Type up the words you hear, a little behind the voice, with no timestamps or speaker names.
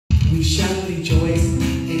we shall rejoice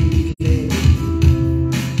and be glad.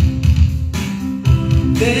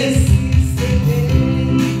 This is the day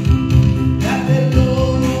that the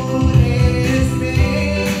Lord has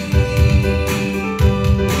made.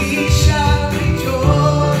 We shall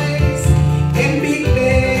rejoice and be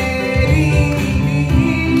glad in it.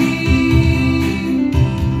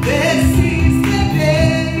 This is the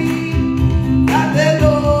day that the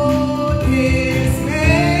Lord has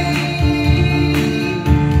made.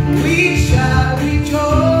 We shall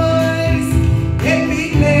rejoice and be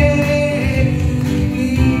glad in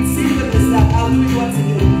it. Sing with us that. I'll do it once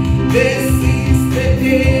again. This is the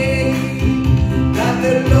day that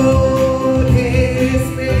the Lord has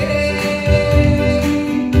made.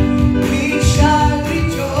 We shall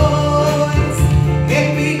rejoice and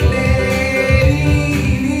be glad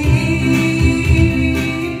in it.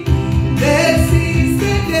 This is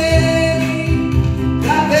the day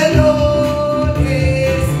that the Lord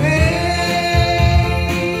has made.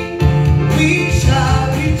 We shall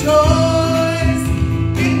rejoice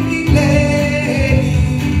and be glad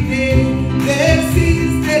in it. This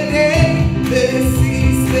is the day, this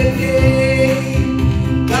is the day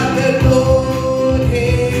that the Lord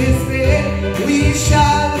has made. We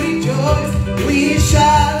shall rejoice, we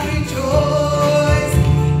shall rejoice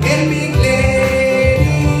and be glad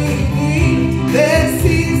in it. This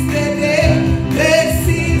is the day, this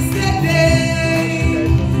is the day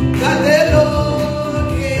that the Lord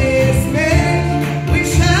has made. We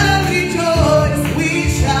shall rejoice, we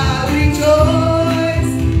shall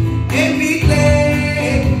rejoice and be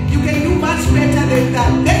glad. You can do much better than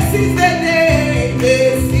that. This is the day,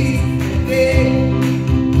 this is the day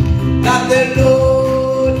that the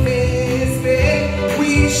Lord has made.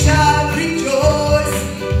 We shall rejoice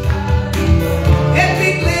and be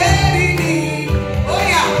glad in it. Oh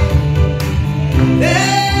yeah.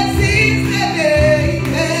 This is the day,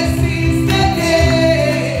 this is the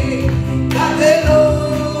day that the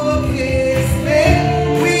Lord has made.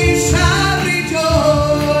 We shall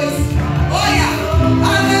rejoice. Oh yeah.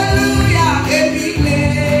 Hallelujah. And be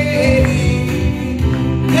glad in it.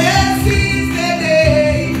 This is the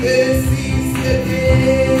day, this is the day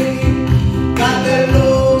that the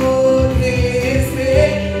Lord has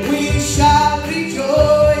made. We shall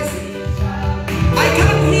rejoice. I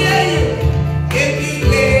can't hear you. And be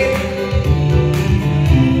glad.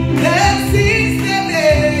 This is the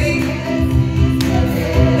day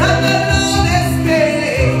that the Lord has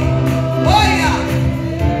made. Oh yeah.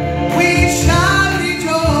 We shall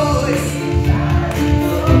rejoice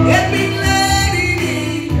and be glad in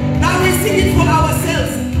it. Now we sing it for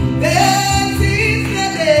ourselves. This is the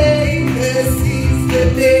day, this is the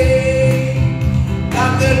day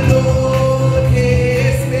that the Lord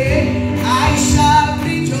has made. I shall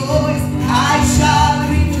rejoice, I shall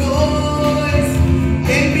rejoice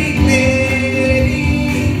and be glad in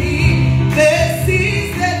it. This is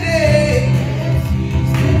the day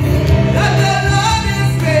that the Lord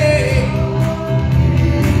has made.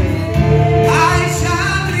 I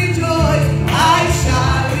shall rejoice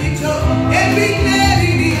and be glad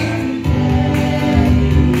in it.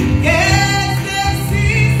 Yes, this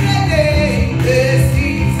is the day, this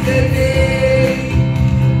is the day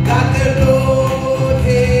that the Lord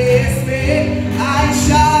has made. I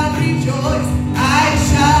shall rejoice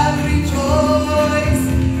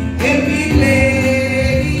and be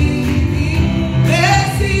glad in it.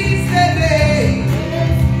 This is the day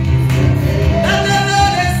that the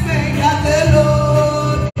Lord has made, that the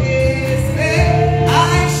Lord has made. I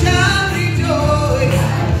shall rejoice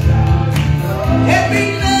and be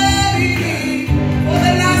glad in it. For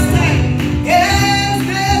the last time, yes,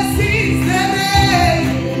 this is the day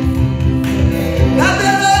that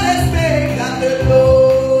the Lord has made, that the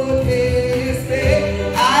Lord has made.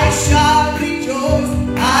 I shall rejoice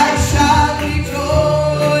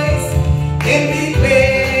and be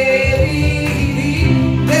glad in it.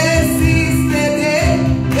 This is the day,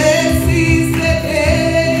 this is the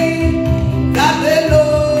day that the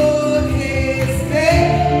Lord has made.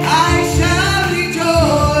 I shall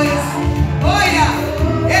rejoice, oh yeah,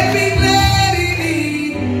 and be glad in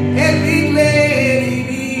it, and be glad in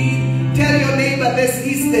it. Tell your neighbor, this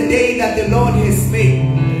is the day that the Lord has made.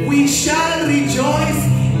 We shall rejoice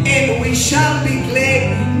and we shall be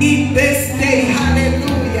glad in this day.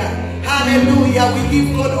 Hallelujah. Hallelujah. We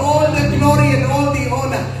give God all the glory and all the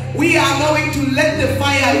honor. We are going to let the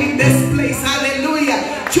fire in this place. Hallelujah.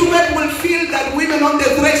 Tsumeb will feel that women on the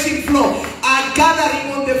threshing floor are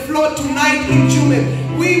gathering on the floor tonight in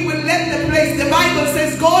Tsumeb. We will let the place. The Bible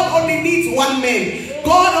says God only needs one man.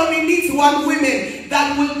 God only needs one woman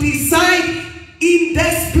that will decide in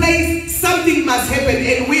this place, something must happen,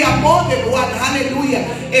 and we are more than one. Hallelujah.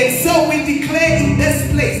 And so we declare in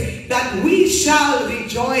this place that we shall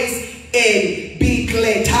rejoice and be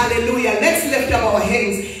glad. Hallelujah. Let's lift up our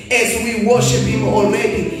hands as we worship him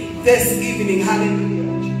already this evening. Hallelujah.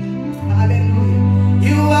 Hallelujah.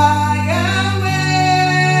 You are Yahweh.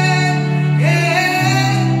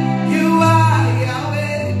 Yeah. You are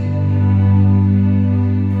Yahweh.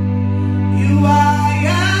 You are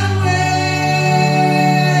Yahweh.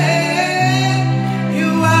 You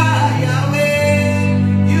are Yahweh.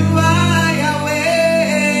 You are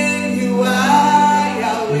Yahweh. You are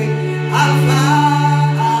Yahweh. Alpha,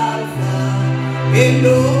 Alpha, and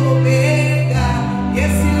Omega.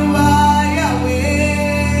 Yes, you are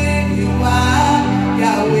Yahweh. You are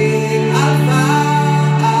Yahweh.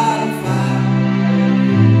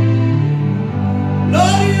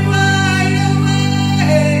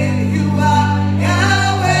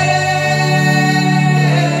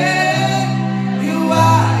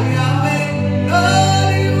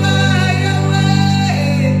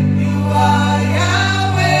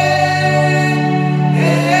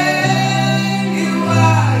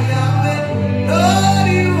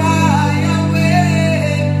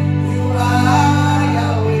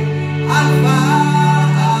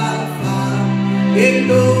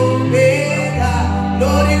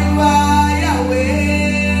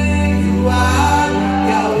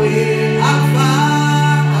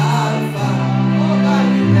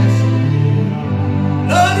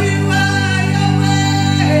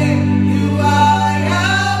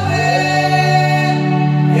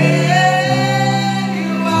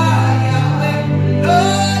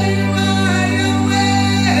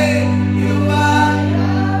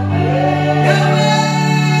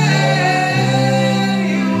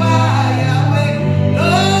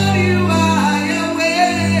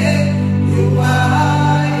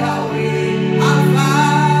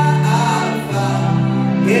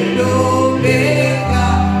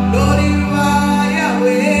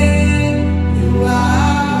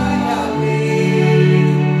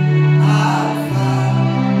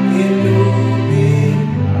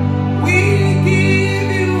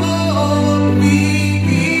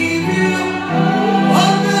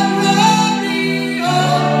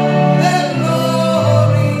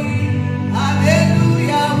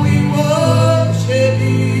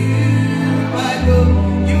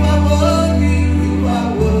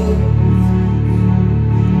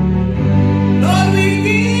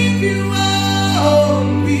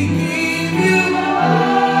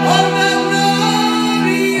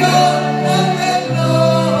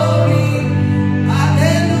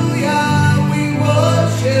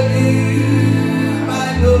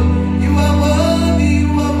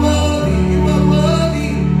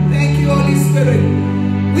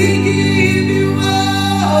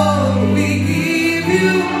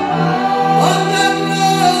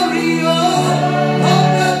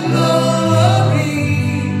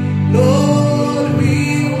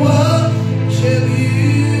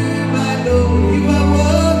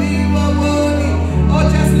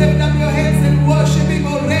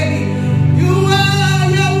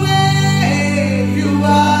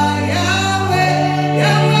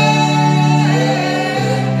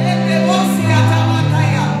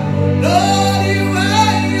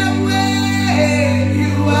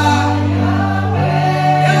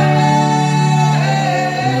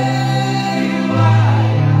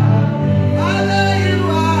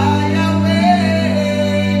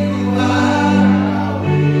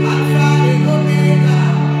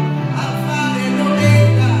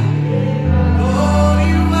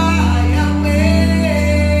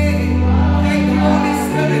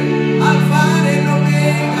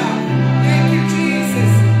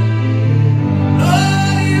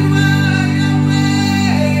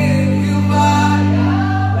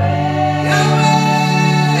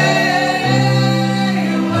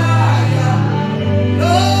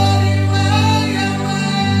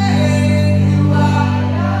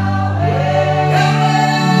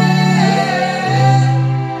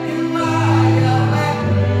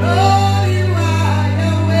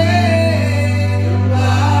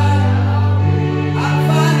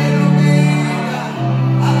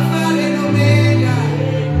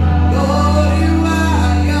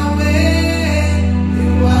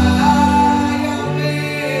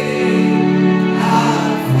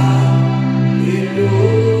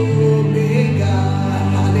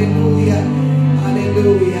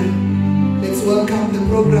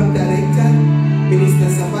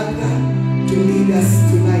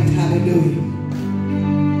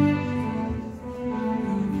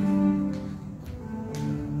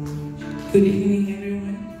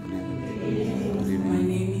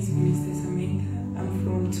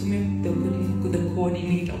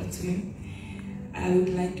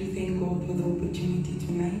 to thank God for the opportunity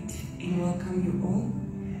tonight and welcome you all.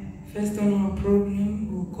 First on our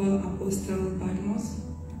program, we'll call Apostle Badmos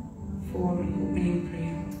for an opening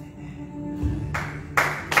prayer.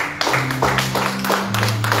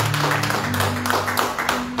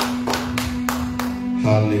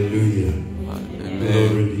 Hallelujah.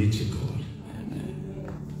 Glory be to God.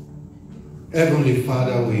 Heavenly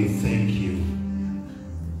Father, we thank you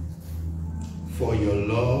for your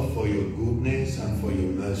love, for your goodness, and for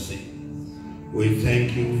your mercy. We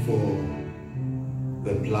thank you for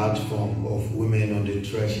the platform of Women on the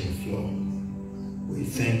Threshing Floor. We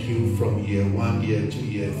thank you from year 1, year 2,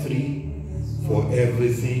 year 3 for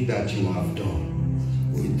everything that you have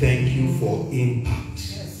done. We thank you for impact.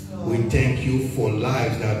 We thank you for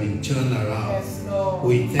lives that have been turned around.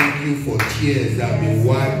 We thank you for tears that have been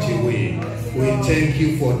wiped away. We thank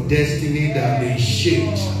you for destiny that have been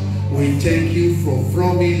shaped. We thank you for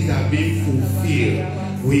promises that have been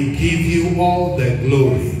fulfilled. We give you all the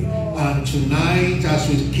glory. And tonight, as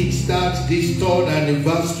we kickstart this 3rd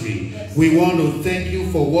anniversary, we want to thank you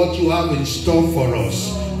for what you have in store for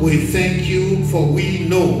us. We thank you for we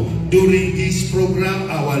know during this program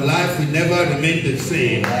our life will never remain the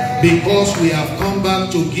same, because we have come back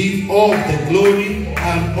to give all the glory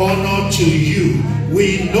and honor to you.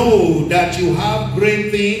 We know that you have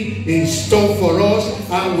great things in store for us,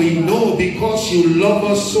 and we know because you love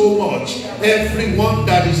us so much, everyone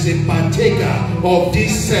that is a partaker of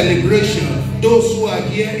this celebration, those who are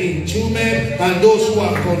here in Tsumeb and those who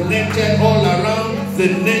are connected all around the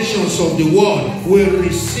nations of the world, will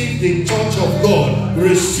receive the touch of God,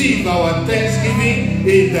 receive our thanksgiving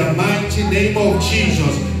in the mighty name of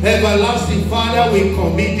Jesus. Everlasting Father, we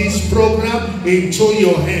commit this program into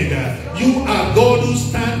your hand. You are God who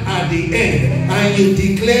stands at the end, and you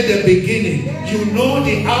declare the beginning. You know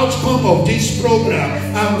the outcome of this program,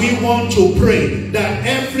 and we want to pray that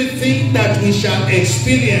everything that we shall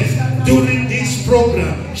experience during this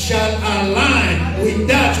program shall align with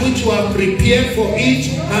that which you have prepared for each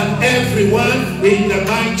and everyone in the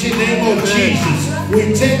mighty name of Jesus.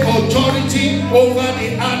 We take authority over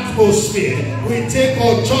the atmosphere. We take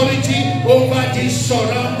authority over this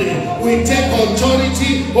surrounding. We take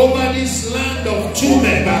authority over this land of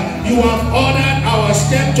Tsumeb. You have ordered our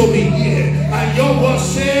step to be here, and your word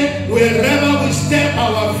says, wherever we step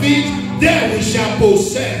our feet, there we shall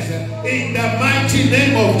possess. In the mighty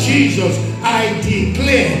name of Jesus, I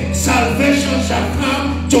declare salvation shall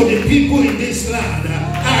come to the people in this land.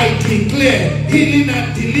 I declare healing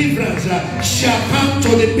and deliverance shall come to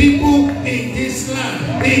the people in this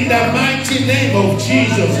land. In the mighty name of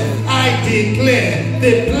Jesus, I declare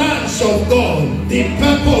the plans of God, the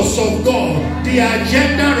purpose of God, the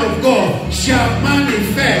agenda of God shall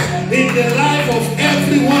manifest in the life of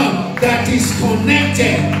everyone that is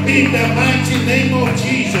connected. In the mighty name of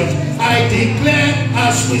Jesus, I declare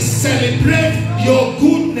as we celebrate your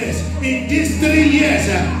goodness in these 3 years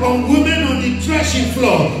on Women on the Threshing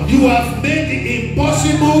Floor, you have made the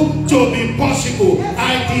impossible to be possible.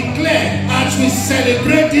 I declare as we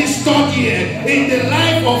celebrate this 3rd year in the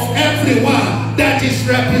life of everyone that is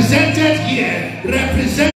represented here,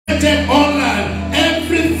 represented online,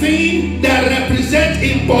 everything that represents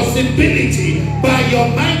impossibility, by your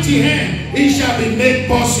mighty hand it shall be made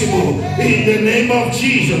possible in the name of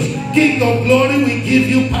Jesus. King of glory, we give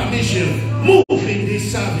you permission. Move in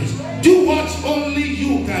this service. Do what only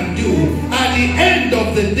you can do. At the end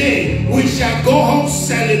of the day, we shall go home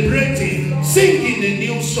celebrating, singing a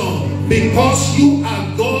new song, because you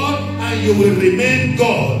are God and you will remain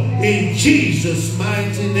God. In Jesus'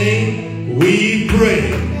 mighty name we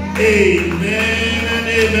pray. Amen and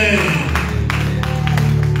amen.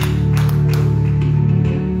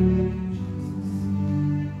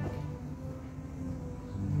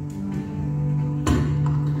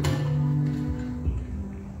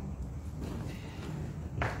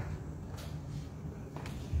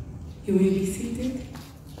 You may be seated.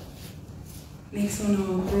 Next on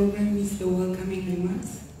our program is the welcoming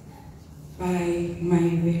remarks by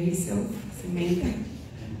my very self, Samantha.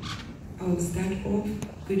 I will start off.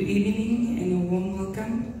 Good evening and a warm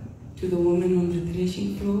welcome to the Women on the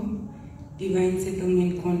Threshing Floor Divine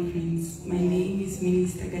Settlement Conference. My name is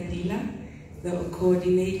Minister Gadila, the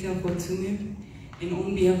coordinator for Tsumeb, and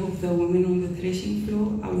on behalf of the Women on the Threshing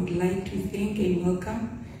Floor, I would like to thank and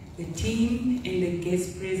welcome the team and the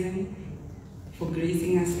guests present for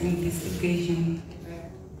gracing us on this occasion.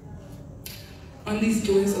 On this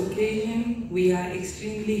joyous occasion, we are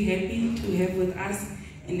extremely happy to have with us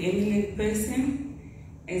an eminent person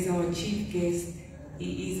as our chief guest.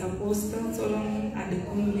 He is Apostle Solomon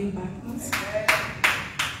Adekunle Badmos,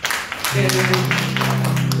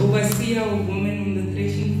 the overseer of Women on the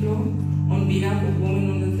Threshing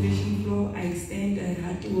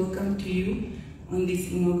on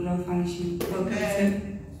this inaugural function. Welcome, sir.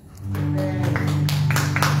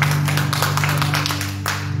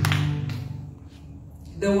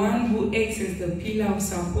 The one who acts as the pillar of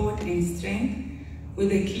support and strength,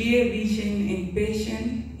 with a clear vision and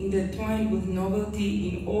passion intertwined with novelty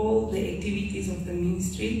in all the activities of the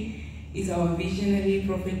ministry, is our visionary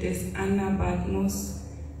prophetess Anna Badnos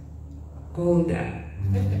Golda.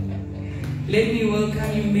 Let me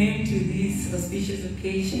welcome you, ma'am, to this auspicious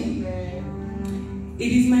occasion.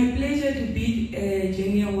 It is my pleasure to bid a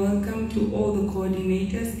genuine welcome to all the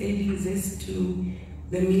coordinators adding zest to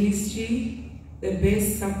the ministry, the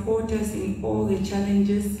best supporters in all the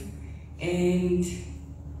challenges, and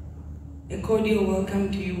a cordial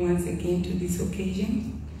welcome to you once again to this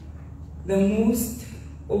occasion. The most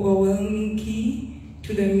overwhelming key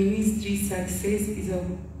to the ministry's success is a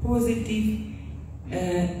positive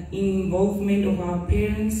involvement of our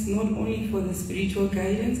parents, not only for the spiritual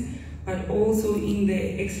guidance, but also in the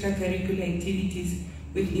extracurricular activities.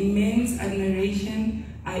 With immense admiration,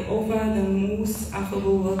 I offer the most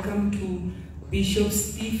affable welcome to Bishop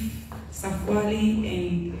Steve Safwali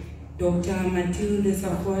and Dr. Matilda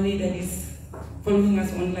Safwali that is following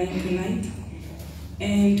us online tonight.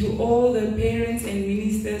 And to all the parents and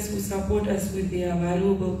ministers who support us with their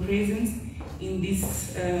valuable presence in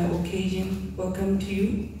this occasion, welcome to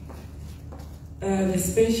you. The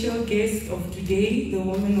special guests of today, the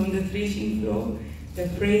women on the threshing floor, the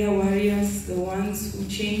prayer warriors, the ones who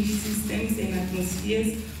change systems and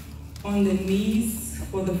atmospheres on the knees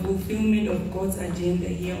for the fulfillment of God's agenda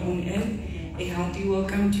here on earth. A hearty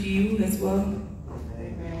welcome to you as well.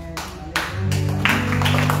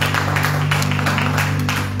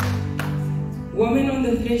 Women on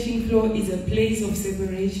the threshing floor is a place of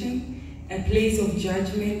separation, a place of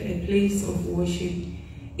judgment, a place of worship.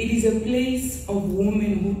 It is a place of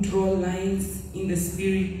women who draw lines in the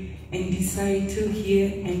spirit and decide till here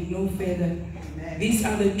and no further. These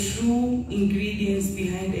are the true ingredients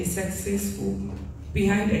behind a success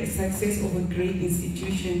of a great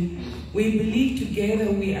institution. We believe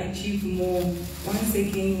together we achieve more. Once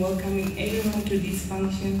again, welcoming everyone to this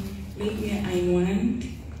function. Let me unwind.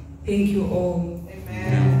 Thank you all.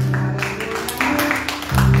 Amen.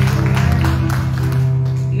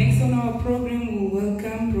 Next on our program, we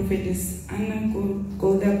welcome Prophetess Anna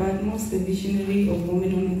Golda Badnos, the visionary of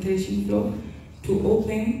Women on the Threshing Floor, to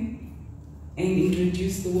open and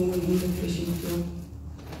introduce the women on the threshing floor.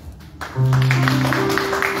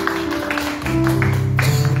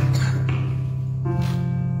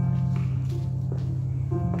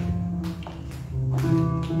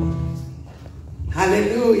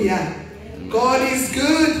 Hallelujah. God is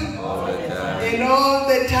good and all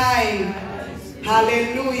the time.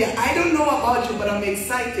 Hallelujah. I don't know about you, but I'm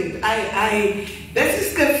excited. This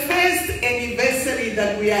is the first anniversary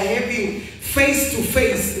that we are having face to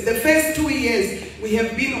face. The first 2 years we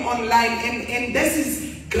have been online, and this is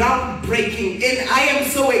groundbreaking, and I am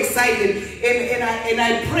so excited, and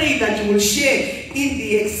I pray that you will share in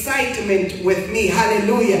the excitement with me.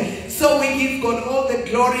 Hallelujah. So we give God all the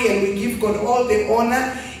glory and we give God all the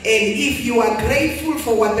honor. And if you are grateful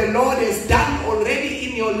for what the Lord has done already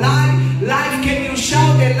in your life, can you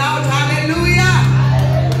shout a loud hallelujah?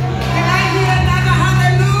 Can I hear another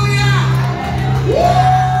hallelujah? Woo!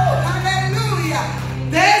 Hallelujah.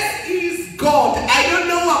 This is God. I don't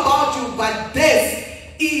know about you, but this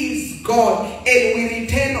is God. And we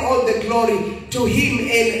return all the glory to Him.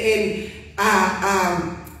 And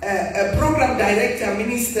program director,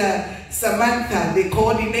 Minister Samantha, the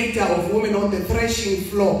coordinator of Women on the Threshing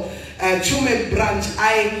Floor, Tsumeb branch.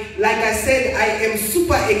 Like I said, I am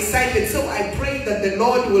super excited. So I pray that the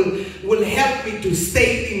Lord will help me to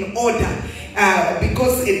stay in order.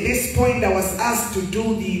 Because at this point I was asked to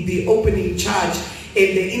do the opening charge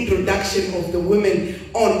and the introduction of the women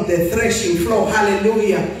on the threshing floor.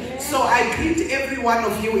 Hallelujah. So I greet every one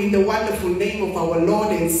of you in the wonderful name of our Lord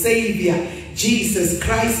and Savior, Jesus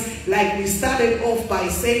Christ. Like we started off by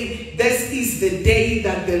saying, this is the day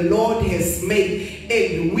that the Lord has made,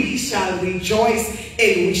 and we shall rejoice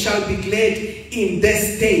and we shall be glad in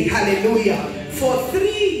this day. Hallelujah. For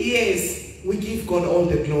 3 years, we give God all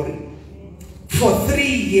the glory. For 3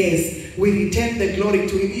 years, we return the glory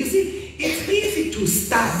to Him. You see, it's easy to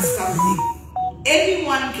start something.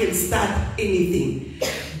 Anyone can start anything.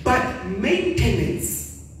 But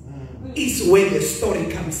maintenance is where the story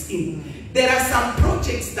comes in. There are some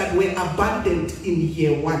projects that were abandoned in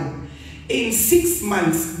year 1. In 6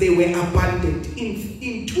 months, they were abandoned.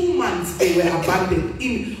 In 2 months, they were abandoned.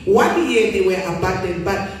 In 1 year, they were abandoned.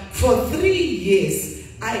 But for 3 years,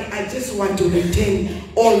 I just want to return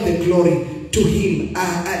all the glory to Him.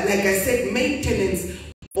 Like I said, maintenance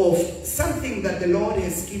of something that the Lord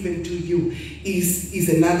has given to you is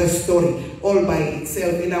another story all by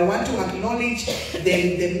itself. And I want to acknowledge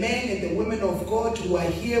the men and the women of God who are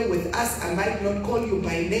here with us. I might not call you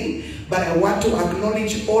by name, but I want to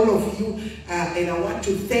acknowledge all of you, and I want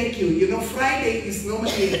to thank you. You know, Friday is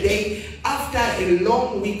normally a day after a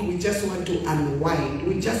long week. We just want to unwind.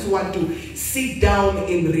 We just want to sit down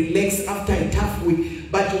and relax after a tough week.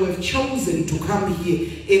 But you have chosen to come here,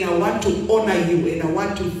 and I want to honor you, and I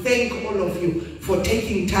want to thank all of you for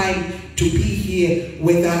taking time to be here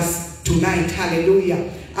with us tonight.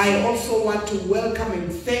 Hallelujah. I also want to welcome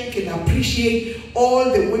and thank and appreciate all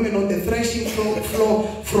the women on the threshing floor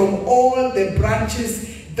from all the branches,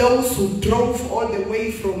 those who drove all the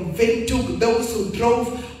way from Windhoek, those who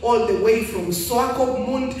drove all the way from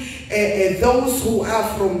Swakopmund, those who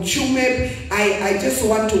are from Tsumeb. I just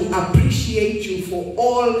want to appreciate you for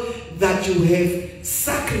all that you have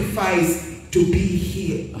sacrificed to be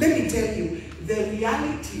here. Let me tell you, the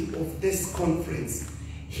reality of this conference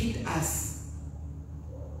hit us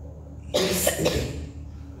yesterday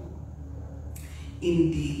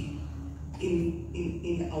in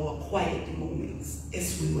our quiet moments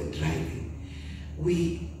as we were driving.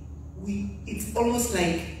 It's almost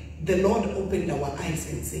like the Lord opened our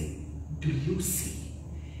eyes and said, do you see?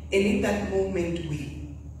 And in that moment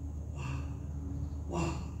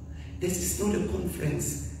wow, this is not a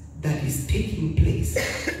conference that is taking place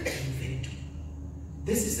in Windhoek.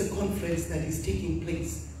 This is a conference that is taking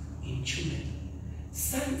place in Tsumeb.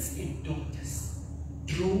 Sons and daughters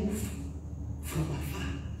drove from afar,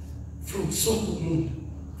 from Swakopmund,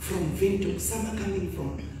 from Windhoek. Some are coming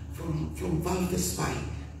from Valdersvai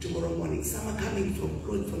tomorrow morning. Some are coming from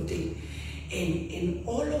Grootfontein. And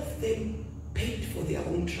all of them paid for their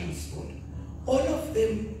own transport. All of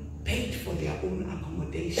them paid for their own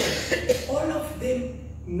accommodation. All of them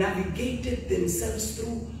navigated themselves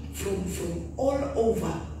through from all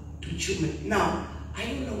over to Tsumeb. Now, I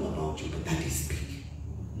don't know about you, but that is big.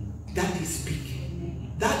 That is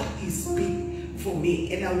big. That is big for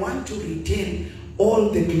me. And I want to return all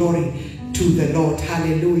the glory to the Lord.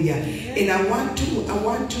 Hallelujah. And I want to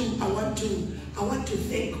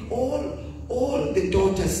thank all the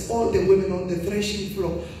daughters, all the women on the threshing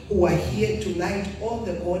floor who are here tonight, all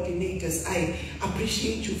the coordinators. I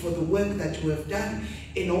appreciate you for the work that you have done,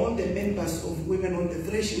 and all the members of Women on the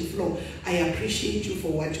Threshing Floor. I appreciate you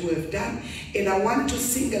for what you have done. And I want to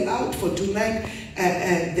single out for tonight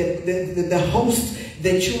the host,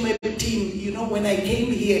 the Tsumeb team. You know, when I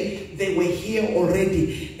came here, they were here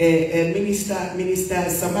already. Minister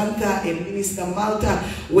Samantha and Minister Malta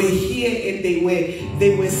were here, and they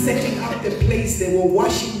were setting up the place. They were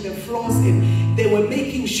washing the floors, and they were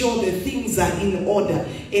making sure that things are in order.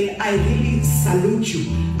 And I really salute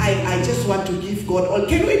you. I just want to give God all.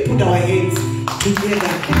 Can we put our hands together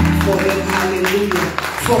for them? Hallelujah.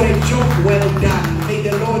 For a job well done. May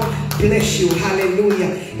the Lord bless you. Hallelujah.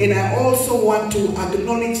 And I also want to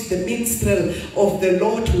acknowledge the minstrel of the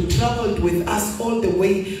Lord who traveled with us all the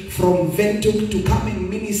way from Windhoek to come and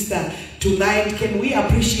minister tonight. Can we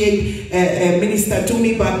appreciate Minister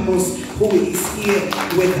Tsumeb, who is here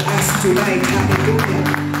with us tonight?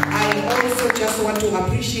 Hallelujah. I also just want to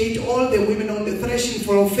appreciate all the women on the Threshing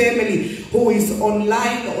Floor family who is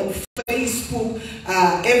online on Facebook.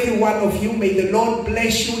 Every one of you, may the Lord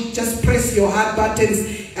bless you. Just press your heart buttons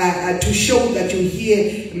to show that you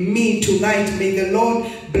hear me tonight. May the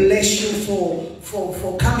Lord bless you for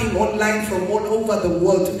coming online from all over the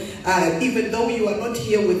world. Even though you are not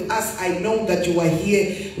here with us, I know that you are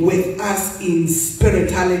here with us in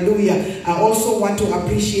spirit. Hallelujah. I also want to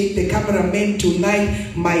appreciate the cameraman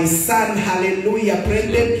tonight, my son. Hallelujah.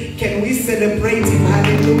 Brendan, can we celebrate him?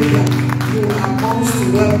 Hallelujah. You are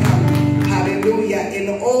most welcome. Hallelujah.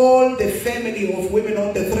 And all the family of Women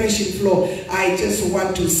on the Threshing Floor, I just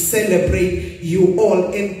want to celebrate you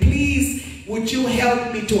all. And please, would you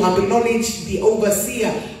help me to acknowledge the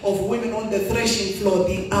overseer of Women on the Threshing Floor,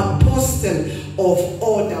 the apostle of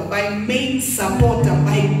order, my main supporter,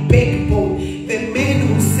 my backbone, the man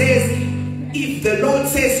who says, if the Lord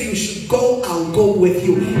says you should go, I'll go with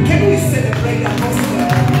you. Can we celebrate Apostle?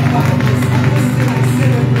 I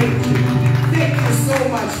celebrate you. Thank you so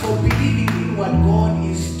much for believing in what God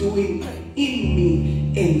is doing in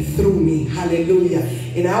me and through me. Hallelujah.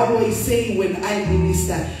 And I always say when I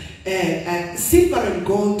minister, silver and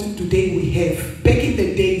gold today we have. Back in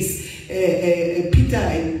the days, Peter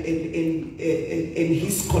and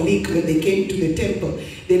his colleague, when they came to the temple,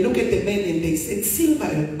 they look at the men and they said, silver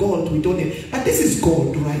and gold we don't have. But this is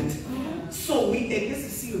gold, right? So this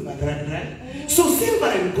is silver, right? So silver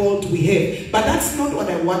and gold we have. But that's not what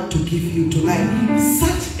I want to give you tonight.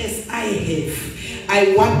 Such as I have,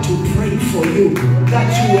 I want to pray for you that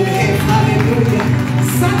you will have, hallelujah,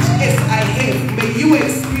 such as I have, may you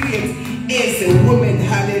experience as a woman,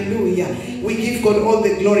 hallelujah. We give God all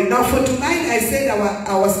the glory. Now for tonight, I said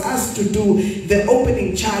I was asked to do the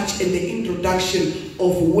opening charge and the introduction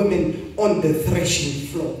of women on the threshing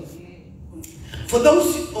floor. For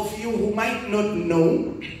those of you who might not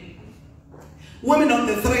know, Women on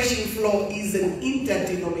the Threshing Floor is an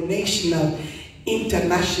interdenominational,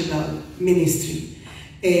 international ministry.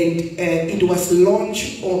 And it was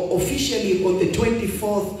launched officially on the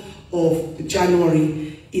 24th of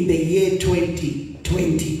January in the year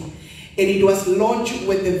 2020. And it was launched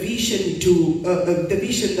with the vision the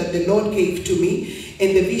vision that the Lord gave to me.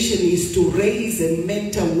 And the vision is to raise and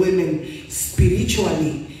mentor women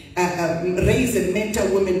spiritually. Raise and mentor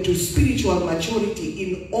women to spiritual maturity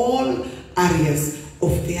in all areas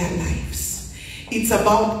of their lives. It's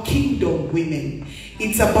about kingdom women.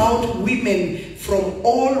 It's about women from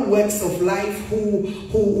all walks of life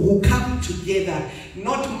who come together,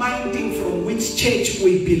 not minding from which church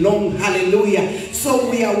we belong. Hallelujah. So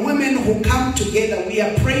we are women who come together. We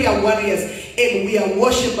are prayer warriors and we are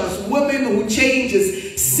worshipers. Women who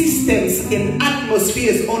changes systems and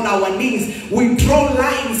atmospheres on our knees. We draw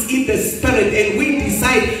lines in the spirit and we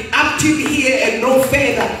decide up till here and no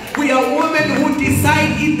further. We are women who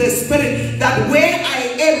decide in the spirit that where I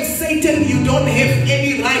am, Satan, you don't have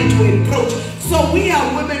any right to encroach. So we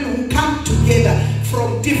are women who come together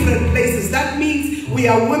from different places. That means we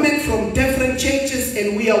are women from different churches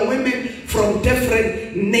and we are women from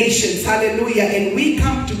different nations. Hallelujah. And we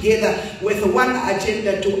come together with one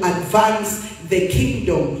agenda to advance the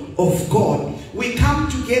kingdom of God. We come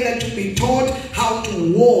together to be taught how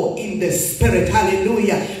to war in the spirit.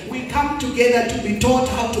 Hallelujah. We come together to be taught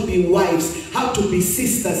how to be wives, how to be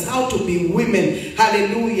sisters, how to be women.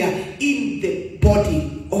 Hallelujah. In the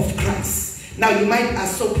body of Christ. Now you might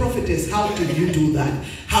ask, so prophetess, how do you do that?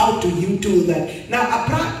 How do you do that? Now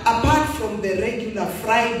apart from the regular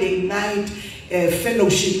Friday night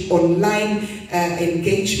fellowship online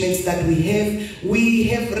engagements that we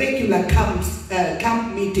have regular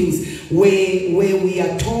camp meetings where we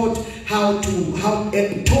are taught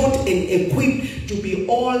taught and equipped to be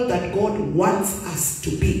all that God wants us to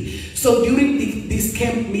be. So during these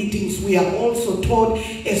camp meetings, we are also taught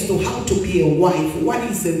as to how to be a wife. What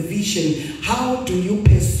is a vision? How do you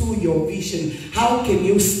pursue your vision? How can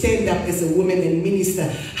you stand up as a woman and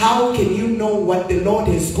minister? How can you know what the Lord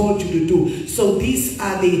has called you to do? So these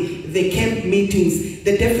are the camp meetings,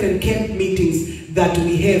 the different camp meetings that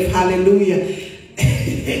we have. Hallelujah.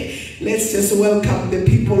 Let's just welcome the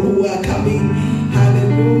people who are coming.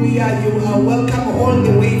 Hallelujah. You are welcome all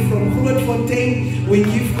the way from Grootfontein. We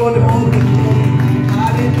give God all the glory.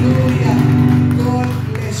 Hallelujah. God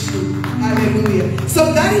bless you. Hallelujah.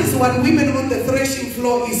 So that is what Women on the Threshing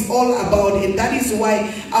Floor is all about. And that is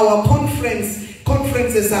why our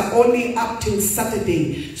conferences are only up till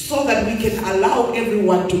Saturday, so that we can allow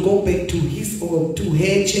everyone to go back to his or to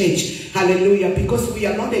her church. Hallelujah. Because we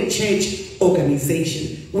are not a church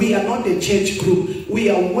organization. We are not a church group. We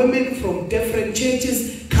are women from different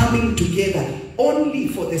churches coming together only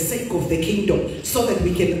for the sake of the kingdom, so that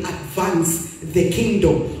we can advance the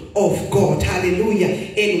kingdom of God. Hallelujah.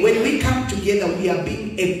 And when we come together, we are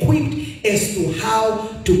being equipped as to how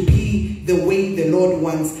to be the way the Lord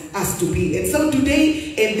wants us to be. And so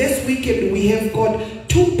today and this weekend, we have got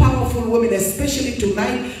two powerful women, especially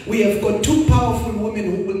tonight. We have got two powerful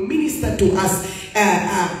women who will minister to us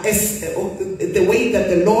as the way that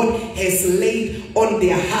the Lord has laid on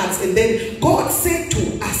their hearts. And then God said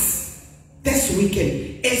to us this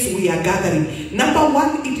weekend, as we are gathering, number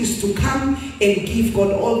one, it is to come and give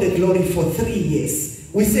God all the glory for 3 years.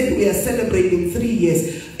 We said we are celebrating 3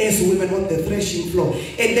 years as Women on the Threshing Floor.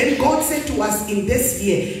 And then God said to us in this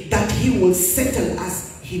year that He will settle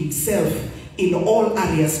us Himself in all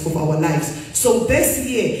areas of our lives. So this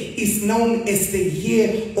year is known as the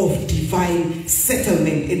year of divine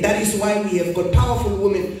settlement. And that is why we have got powerful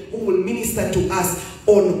women who will minister to us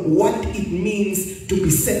on what it means to be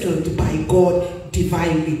settled by God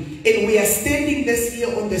divinely. And we are standing this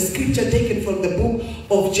year on the scripture taken from the book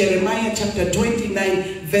of Jeremiah chapter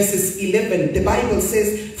 29 verses 11. The Bible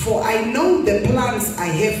says, "For I know the plans I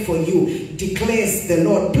have for you, declares the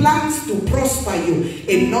Lord, plans to prosper you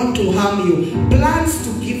and not to harm you, plans to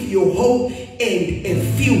give you hope and a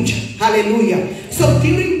future." Hallelujah. So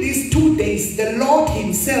during these 2 days, the Lord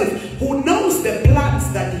Himself, who knows the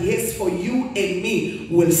plans that He has for you and me,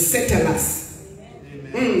 will settle us.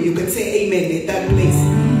 You can say amen at that place.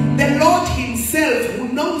 The Lord Himself, who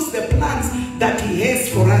knows the plans that He has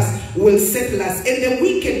for us, will settle us. And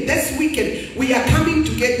this weekend, we are coming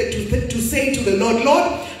together to say to the Lord.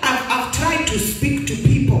 Lord, I've tried to speak to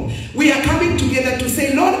people. We are coming together to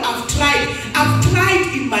say, Lord, I've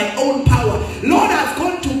tried in my own power. Lord, I've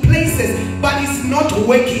gone to places, but it's not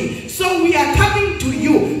working. So we are coming to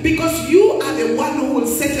you because you are the one who will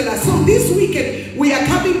settle us. So this weekend, we are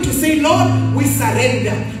coming to say, Lord, we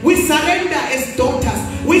surrender. We surrender as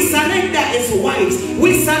daughters. We surrender as wives.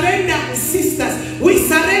 We surrender as sisters. We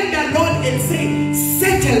surrender, Lord, and say,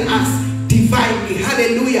 settle us divinely.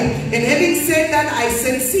 Hallelujah. And having said that, I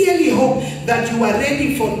sincerely hope that you are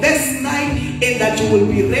ready for this night and that you will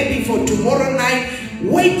be ready for tomorrow night,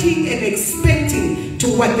 waiting and expecting to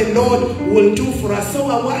what the Lord will do for us. So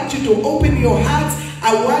I want you to open your hearts.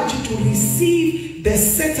 I want you to receive the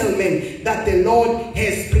settlement that the Lord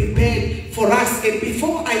has prepared for us. And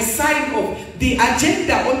before I sign off, the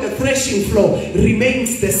agenda on the threshing floor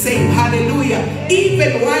remains the same. Hallelujah.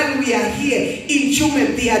 Even while we are here in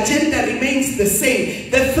Tsumeb, the agenda remains the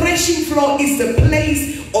same. The threshing floor is the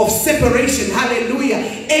place of separation. Hallelujah.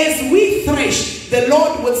 As we thresh, the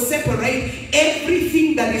Lord will separate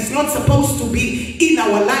everything that is not supposed to be in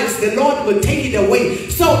our lives. The Lord will take it away.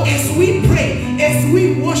 So as we pray, as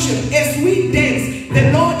we worship, as we dance,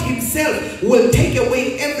 the Lord himself will take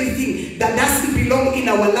away everything that doesn't belong in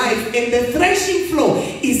our life. And the threshing floor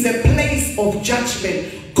is a place of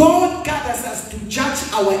judgment. God gathers us to judge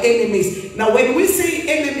our enemies. Now when we say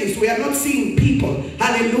enemies, we are not seeing people.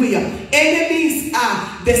 Hallelujah. Enemies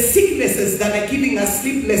are the sicknesses that are giving us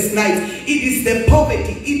sleepless nights. It is the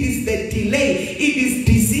poverty. It is the delay. It is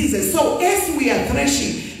diseases. So as we are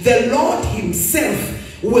threshing, the Lord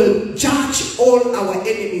himself will judge all our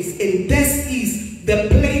enemies. And this is the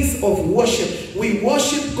place of worship. We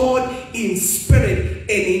worship God in spirit and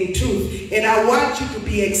in truth. And I want you to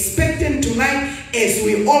be expectant tonight as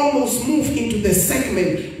we almost move into the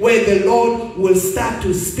segment where the Lord will start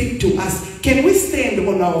to speak to us. Can we stand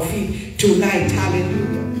on our feet tonight?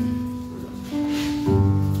 Hallelujah.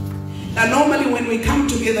 Now normally when we come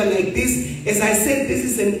together like this, as I said, this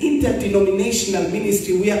is an interdenominational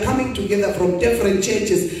ministry. We are coming together from different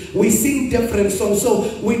churches. We sing different songs.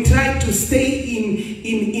 So we try to stay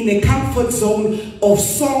in a comfort zone of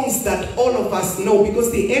songs that all of us know,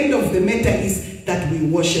 because the end of the matter is that we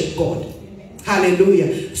worship God.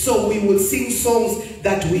 Hallelujah. So we will sing songs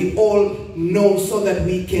that we all know so that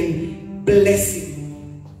we can bless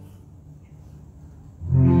him.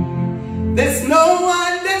 There's no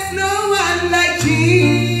one like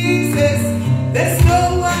Jesus. There's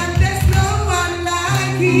no one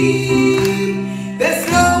like him. There's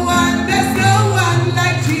no one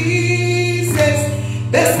like Jesus.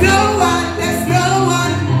 There's no one. There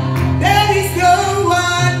is no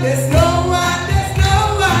one. There's no one. There's no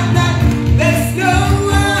one like. There's no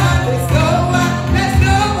one. There's no one. There's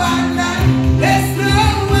no one like. There's no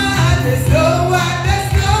one. There's no one.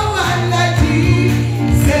 There's no one like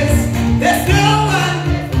Jesus. There's no one.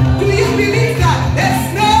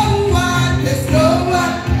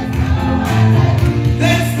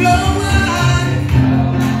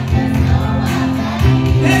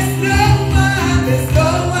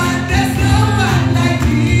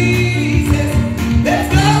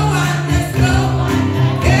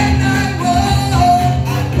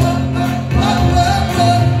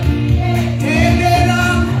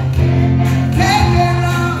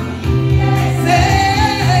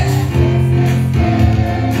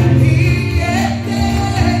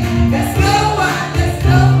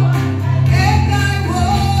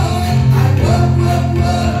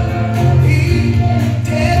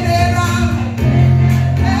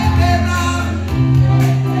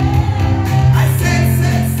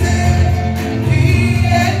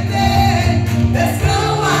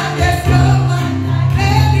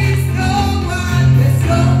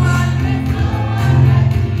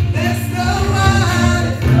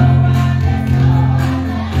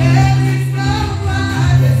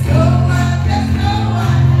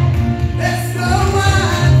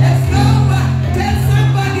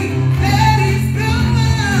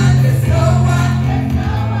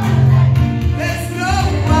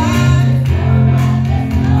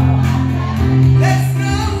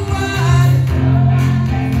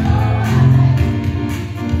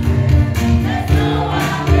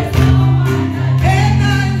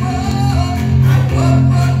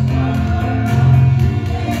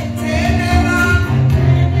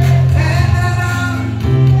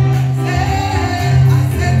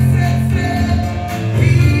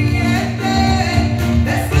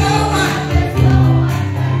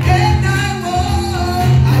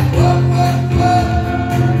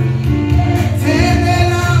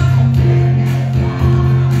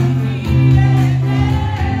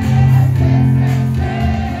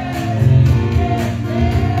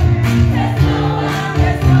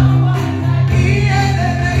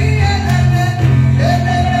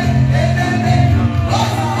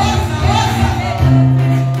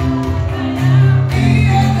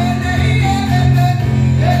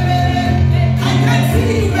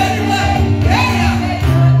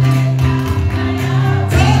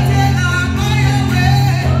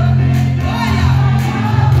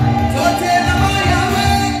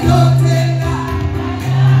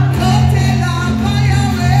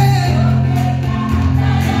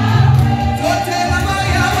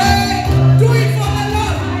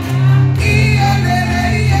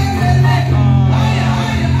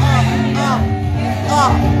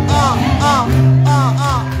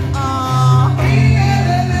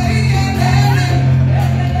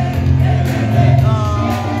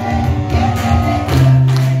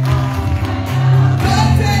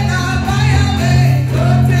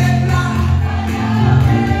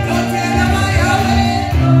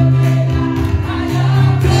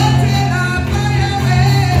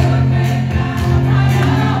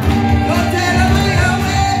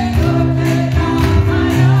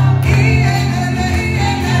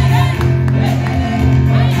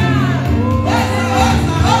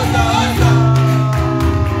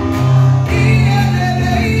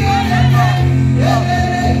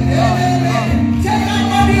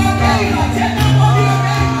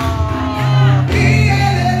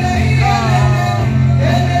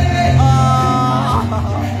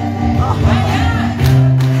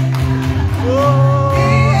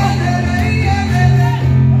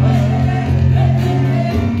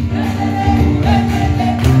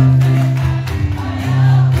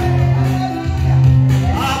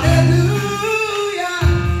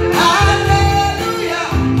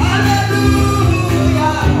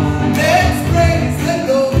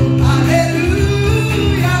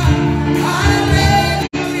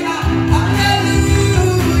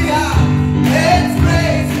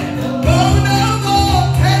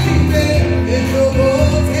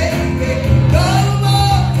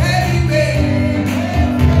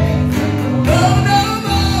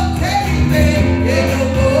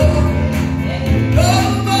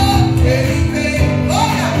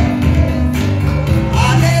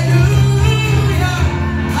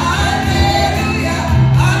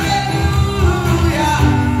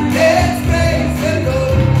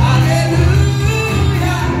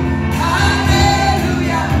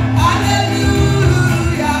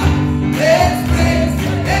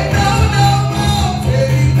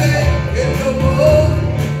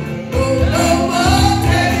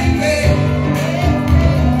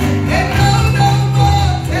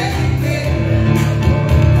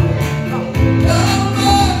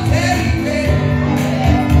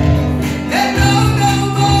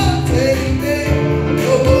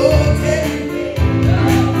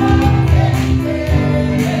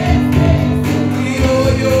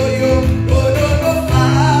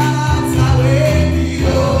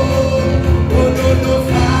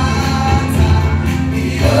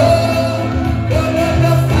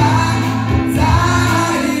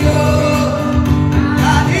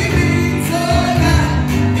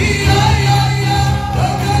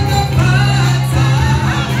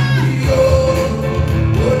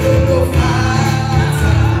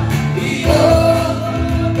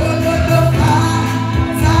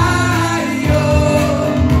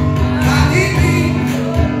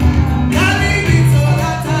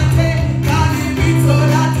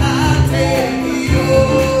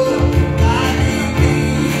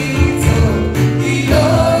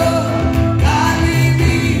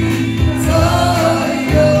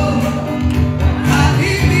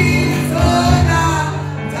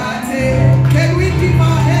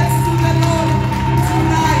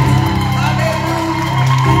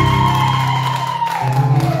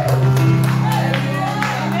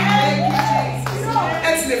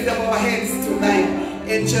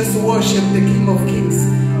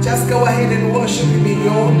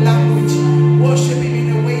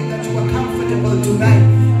 tonight.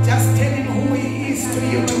 Just tell him who he is to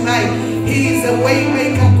you tonight. He is a way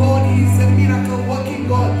maker God. He is a miracle working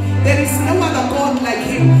God. There is no other God like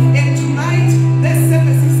him. And tonight, this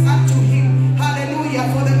service is unto him. Hallelujah.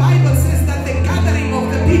 For the Bible says that the gathering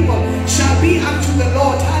of the people shall be unto the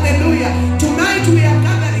Lord. Hallelujah. Tonight we are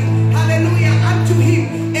gathering. Hallelujah. Unto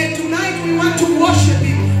him. And tonight we want to worship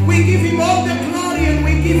him. We give him all the glory and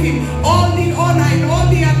we give him all the honor and all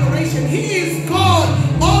the adoration. He is God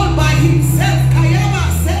all by himself. Kayama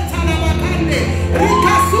setana bakande.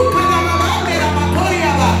 Rikasuka na mabande na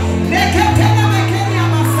makoyaba. Neketena mekenya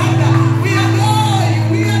masanda. We adore you.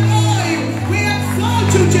 We adore you. We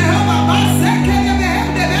exalt you, Jehovah. Basekele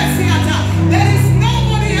behemde besiata. There is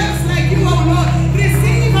nobody else like you, O Lord.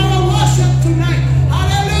 Receive our worship tonight.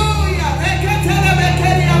 Hallelujah. Neketena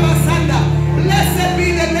mekenya masanda. Blessed be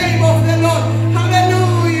the name of the Lord.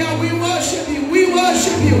 Hallelujah. We worship you. We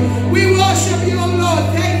worship you. We worship you, O Lord.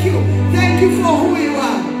 Thank you. Thank you for who you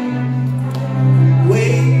are.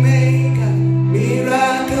 Waymaker,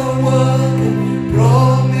 miracle worker,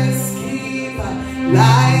 promise keeper,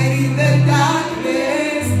 light in the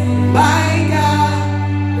darkness. My God,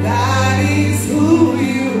 that is who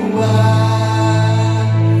you are.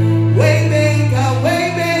 Waymaker,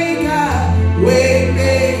 waymaker,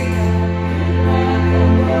 waymaker.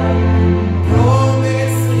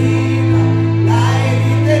 Promise keeper, light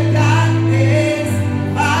in the darkness.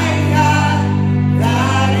 My God,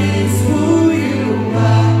 that is who you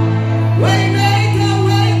are. Waymaker,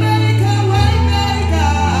 waymaker,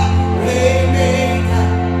 waymaker, waymaker.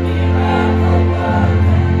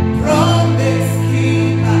 Promise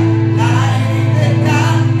keeper, light in the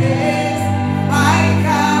darkness. My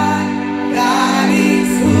God, that is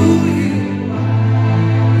who you are.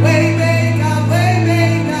 Waymaker,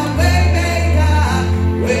 waymaker, waymaker,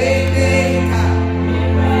 waymaker.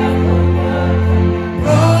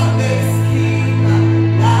 Promise keeper,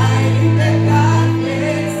 light in the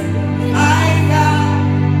darkness. My God,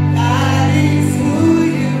 that is who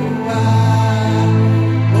you are.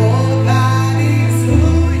 Oh, that is who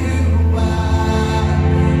you are.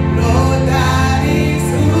 Lord, that is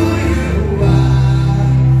who you are.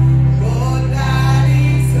 Lord, that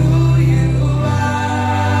is who you are.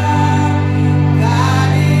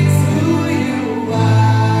 That is who you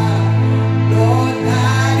are. Lord,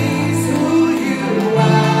 that is who you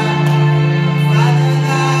are. Father,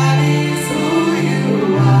 that is who you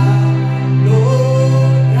are.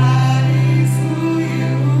 Lord, that is who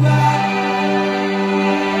you are.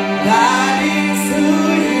 That is who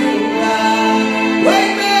you are.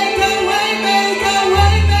 Waymaker, waymaker,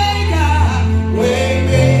 waymaker,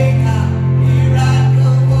 waymaker,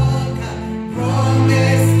 miracle worker,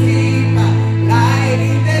 promise keeper, light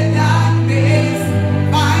in the darkness.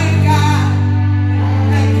 My God,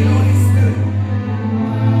 thank you, Holy Spirit.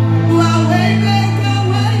 You are waymaker,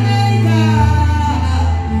 waymaker,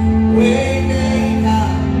 waymaker,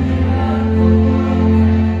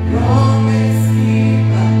 promise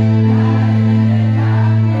keeper.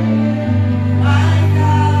 My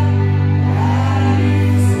God, that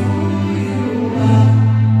is who you are.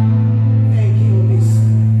 Thank you, Holy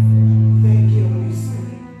Spirit. Thank you, Holy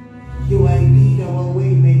Spirit. You are indeed our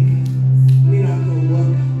waymaker, miracle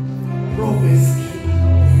worker, promise keeper.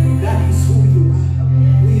 That is who you are.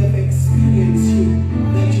 We have experienced you,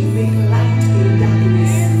 that you make light in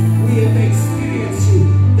darkness. We have experienced you,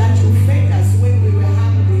 that you fed us when we were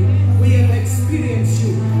hungry. We have experienced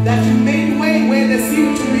you, that you made way where there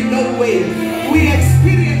seemed to be no way. We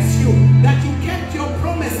experienced you, that you kept your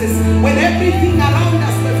promises when everything around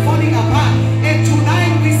us were falling apart. And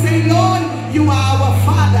tonight we say, Lord, you are our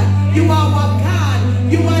Father. You are our God.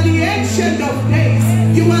 You are the Ancient of Days.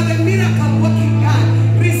 You are the miracle working God.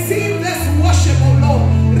 Receive this worship, O Lord.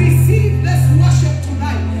 Receive this worship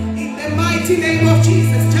tonight. In the mighty name of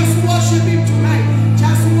Jesus. Just worship him tonight.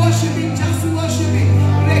 Just worship him. Just worship him.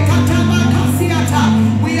 Rekatabakasiata.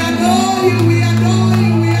 We adore you. We adore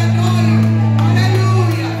you. We adore you.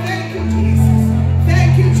 Hallelujah. Thank you, Jesus.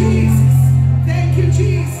 Thank you, Jesus. Thank you,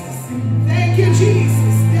 Jesus. Thank you,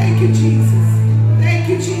 Jesus. Thank you, Jesus. Thank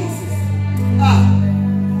you, Jesus.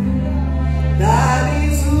 That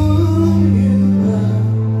is who you are.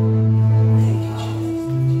 Thank you,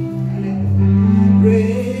 Jesus. Hallelujah.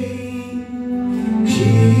 Great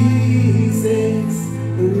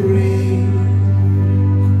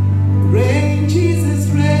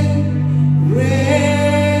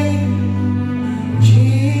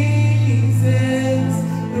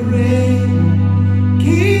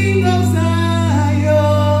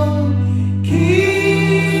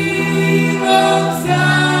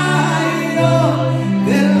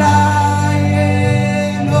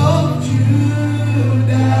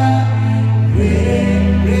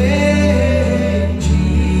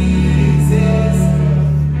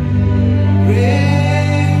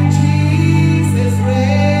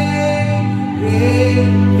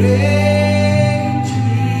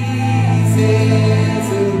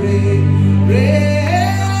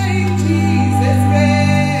Reign, Jesus,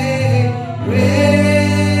 reign,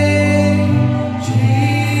 reign,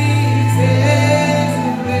 Jesus,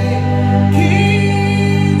 reign.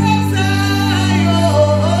 King of Zion,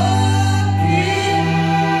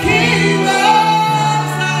 King of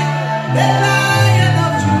Zion, the Lion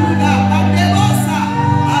of Judah, Magnifica.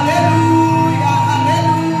 Hallelujah,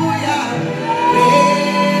 hallelujah.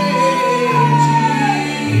 Reign,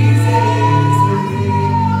 Jesus,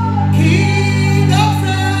 reign. King of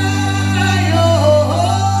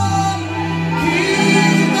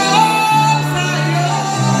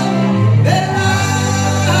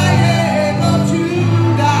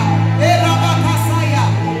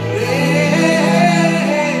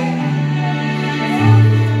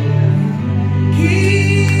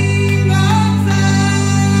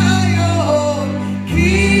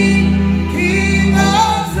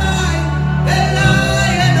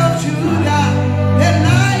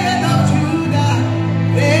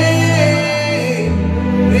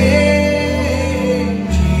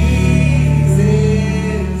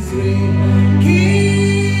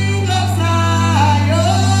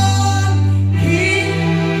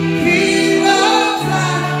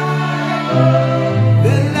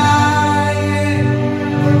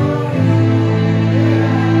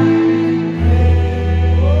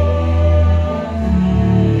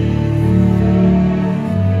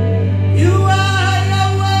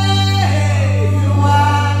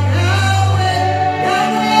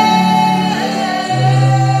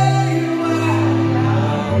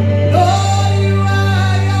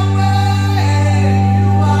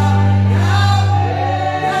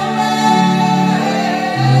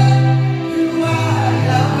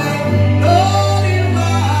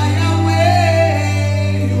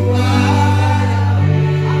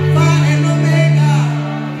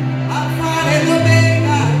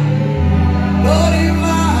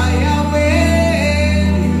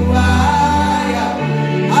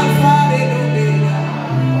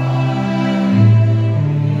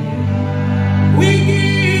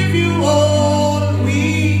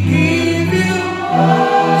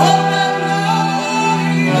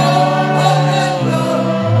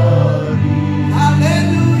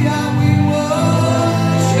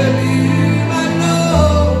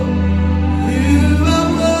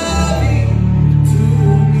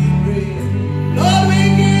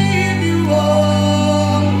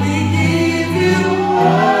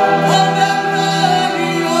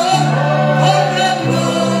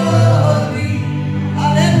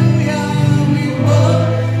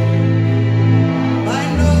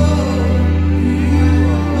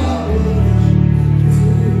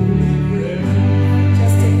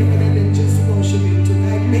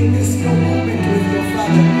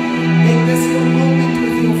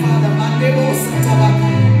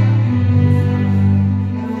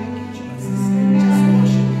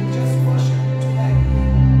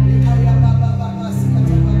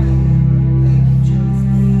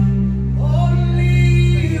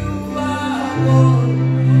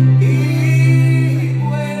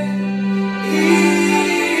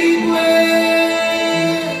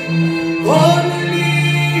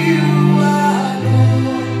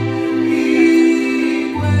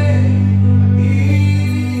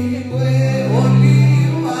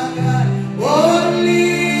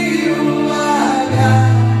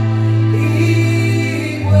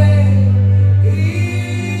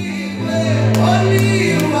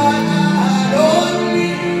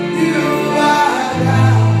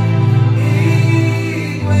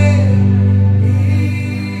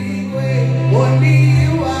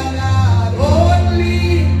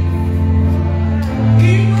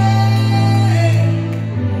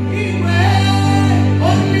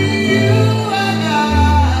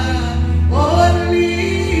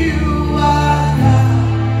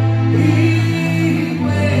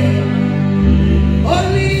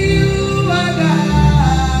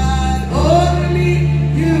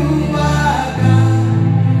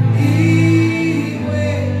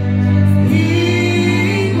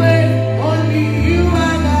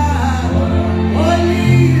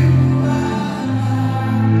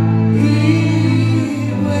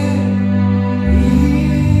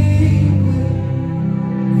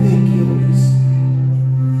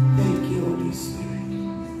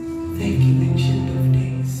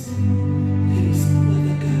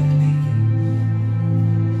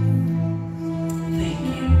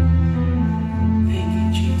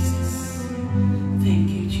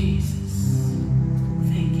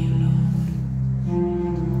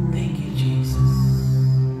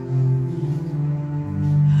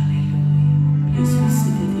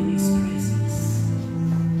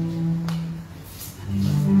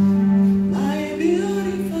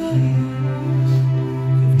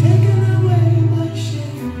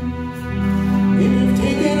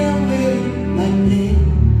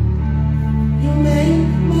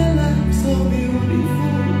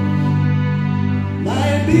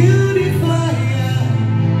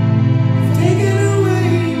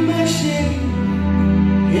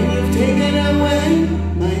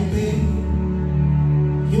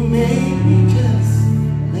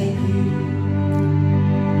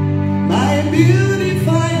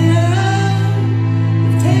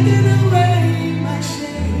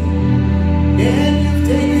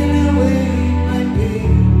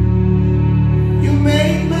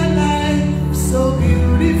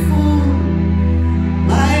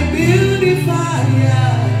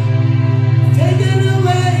Taken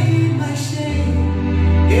away my shame,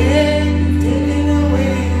 yeah, you've taken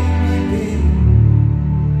away my pain,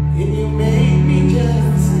 and you made me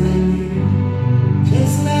just like you,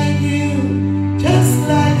 just like you, just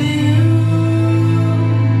like you.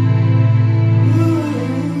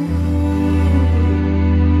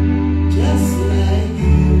 Just like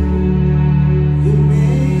you, you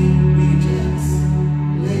made me just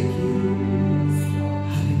like you.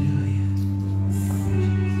 Hallelujah.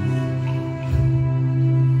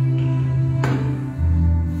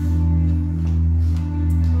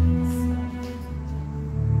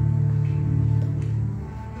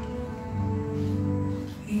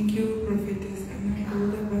 Thank you, Prophetess Anna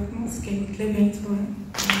Golda Batmos. Can you clap hands for her?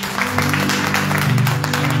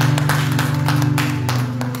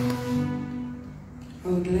 I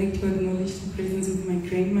would like to acknowledge the presence of my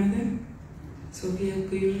grandmother, Sophia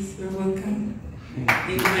Kuyus. You're welcome.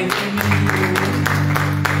 And my family.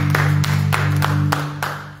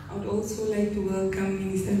 I would also like to welcome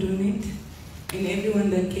Minister Donette and everyone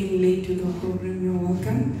that came late to the program. You're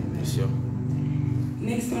welcome. Yes, sir.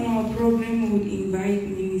 Next on our program, we would invite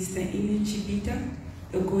Minister Ine Chibita,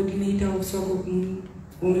 the coordinator of Sokop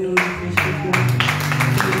Women on the Pressure.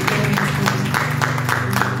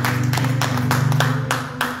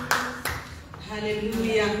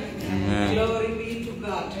 Hallelujah. Amen. Glory be to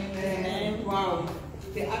God. Wow.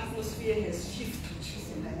 The atmosphere has shifted.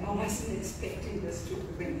 I wasn't expecting this to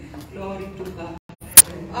happen. Glory to God.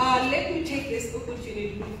 Let me take this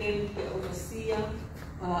opportunity to thank the overseer,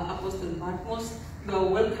 Apostle Batmos. You are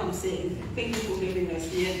welcome, saying thank you for having us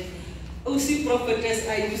here. OC Prophetess,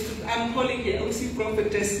 I'm calling her OC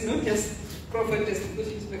Prophetess, not just Prophetess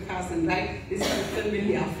because she's my cousin, right? This is a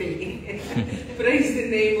family affair. Praise the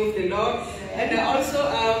name of the Lord. And also,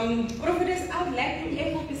 Prophetess, I would like to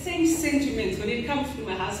echo the same sentiments when it comes to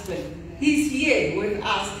my husband. He's here with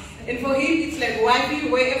us. And for him, it's like, wifey,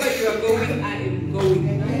 wherever you are going, I am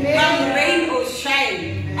going. Come rain or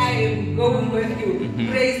shine, I am going with you.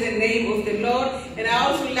 Praise the name of the Lord. And I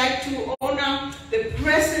also like to honor the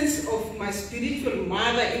presence of my spiritual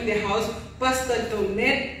mother in the house, Pastor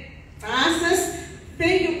Donette.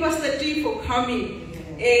 Thank you, Pastor T, for coming.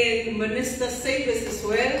 And Minister Sabers as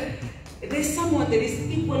well. There's someone that is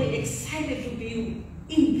equally excited to be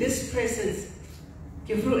in this presence.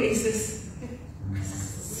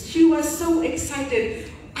 She was so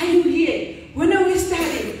excited. Are you here? When are we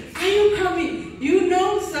starting? Are you coming? You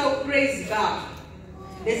know, so praise God.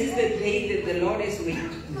 This is the day that the Lord has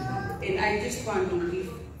made. And I just want to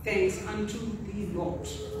give thanks unto the Lord.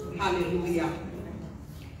 Hallelujah.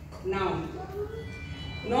 Now,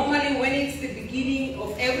 normally when it's the beginning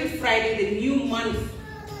of every Friday, the new month,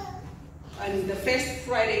 and the first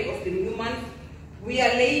Friday of the new month, we are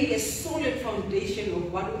laying a solid foundation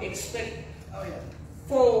of what we expect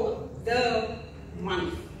for the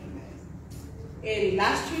month. And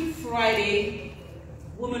last week, Friday,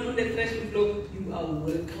 women on the threshing floor, you are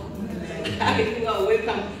welcome. You are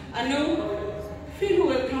welcome. I know, feel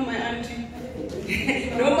welcome, my auntie.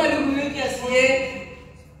 Normally we will just hear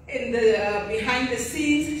in the behind the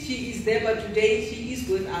scenes, she is there, but today she is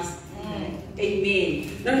with us.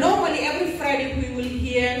 Amen. Now, normally every Friday we will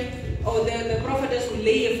hear, or the prophetess will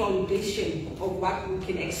lay a foundation of what we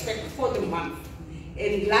can expect for the month.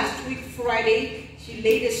 And last week, Friday, she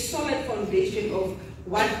laid a solid foundation of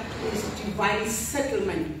what is divine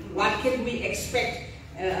settlement. What can we expect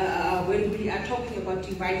when we are talking about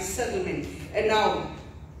divine settlement? And now,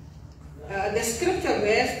 the scripture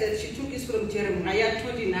verse that she took is from Jeremiah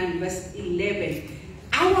 29, verse 11.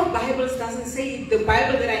 Our Bibles doesn't say it. The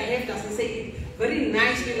Bible that I have doesn't say it very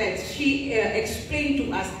nicely, like she explained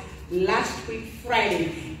to us last week,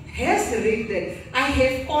 Friday. Has read that I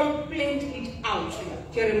have all planned it out.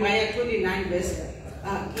 Jeremiah 29, verse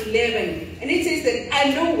 11. And it says that I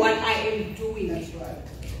know what I am doing.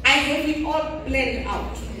 I have it all planned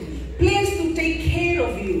out. Plans to take care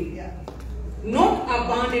of you, not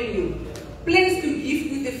abandon you. Plans to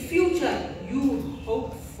give you the future you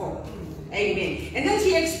hope for. Amen. And then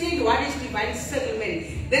she explained what is divine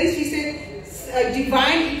settlement. Then she said,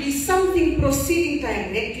 divine, it is something proceeding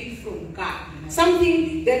directly from God.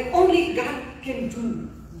 Something that only God can do.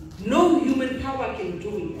 No human power can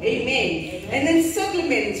do it. Amen. And then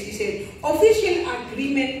settlement, she said, official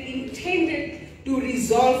agreement intended to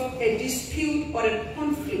resolve a dispute or a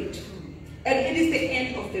conflict. And it is the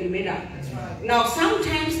end of the matter. Now,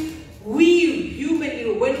 sometimes we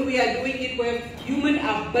human, when we are doing it with human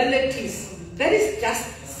abilities, that is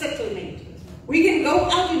just settlement. We can go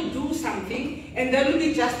out and do something, and that will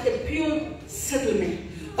be just a pure settlement.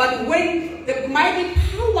 But when the mighty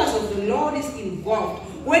powers of the Lord is involved,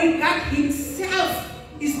 when God himself itself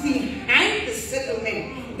is behind the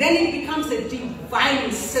settlement, then it becomes a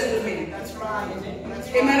divine settlement. That's right.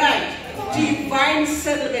 Am I right? Divine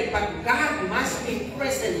settlement, but God must be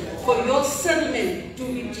present for your settlement to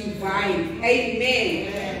be divine.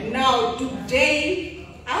 Amen. Now, today,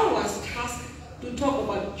 I was tasked to talk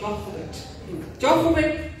about Jochebed.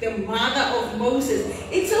 Jochebed, the mother of Moses.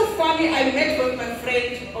 It's so funny, I met with my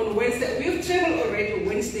friend on Wednesday. We've traveled already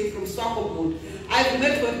Wednesday from Swakopmund. I've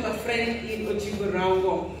met with my friend in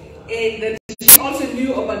Ojiburango, and then she also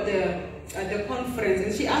knew about the conference,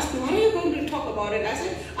 and she asked me, what are you going to talk about it? I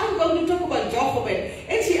said, I'm going to talk about Jochebed.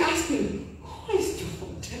 And she asked me, who is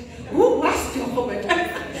Jochebed? Who was Jochebed?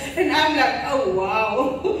 And I'm like, oh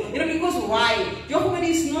wow. You know, because why? Jochebed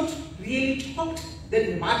is not really talked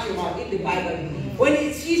that much about in the Bible.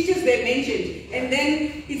 When she's just there mentioned, and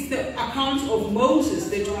then it's the account of Moses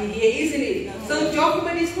that we hear, isn't it? So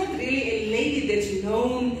Jochebed is not really a lady that's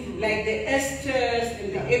known like the Esthers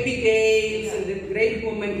and the Abigails and the great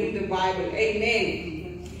woman in the Bible.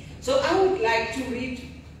 Amen. So I would like to read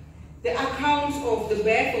the accounts of the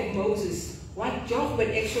birth of Moses, what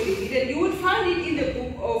Jochebed actually did. And you would find it in the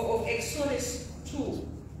book of Exodus 2.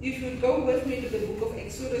 If you go with me to the book of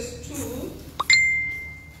Exodus 2,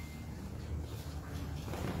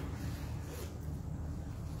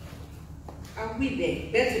 are we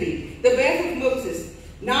there? Let's read. The birth of Moses.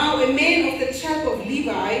 Now a man of the tribe of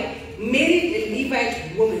Levi married a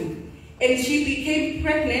Levite woman, and she became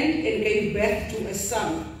pregnant and gave birth to a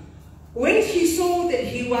son. When she saw that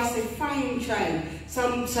he was a fine child,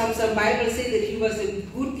 some Bibles say that he was a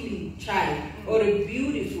goodly child or a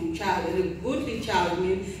beautiful child, and a goodly child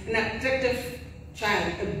means an attractive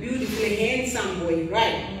child, a beautiful, handsome boy,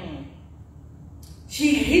 right?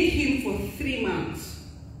 She hid him for 3 months.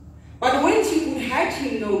 But when she could hide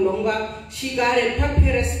him no longer, she got a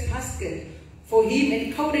papyrus basket for him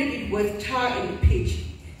and coated it with tar and pitch.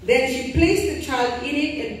 Then she placed the child in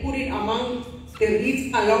it and put it among the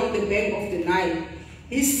reeds along the bank of the Nile.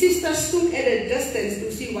 His sister stood at a distance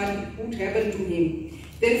to see what would happen to him.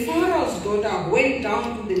 Then Pharaoh's daughter went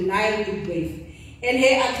down to the Nile to bathe, and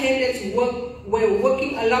her attendants were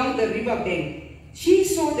walking along the river bank. She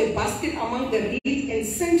saw the basket among the reeds and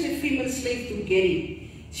sent a female slave to get it.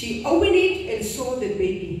 She opened it and saw the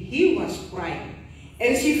baby. He was crying,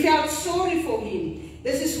 and she felt sorry for him.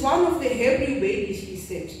 This is one of the Hebrew babies, he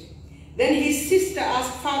said. Then his sister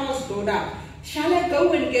asked Pharaoh's daughter, shall I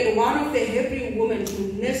go and get one of the Hebrew women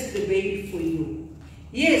to nurse the baby for you?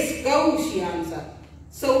 Yes, go, she answered.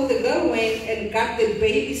 So the girl went and got the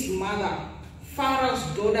baby's mother. Pharaoh's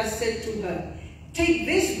daughter said to her, take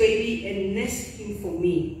this baby and nurse him for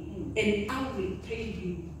me, and I will pay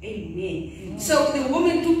you. Amen. So the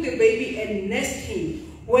woman took the baby and nursed him.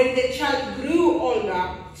 When the child grew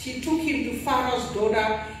older, she took him to Pharaoh's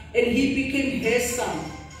daughter, and he became her son.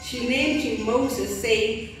 She named him Moses,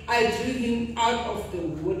 saying, I drew him out of the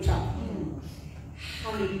water.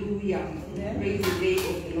 Hallelujah. Praise the name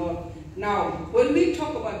of the Lord. Now, when we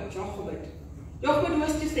talk about Jochebed, Jochebed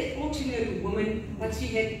was just an ordinary woman, but she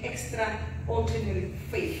had extraordinary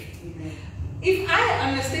faith. If I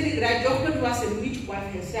understand it right, Jochebed was a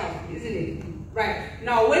midwife herself, isn't it? Right.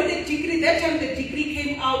 Now, when the decree, that time the decree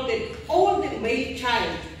came out that all the male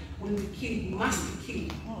child will be killed, must be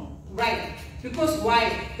killed. Right. Because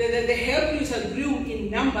why? The Hebrews grew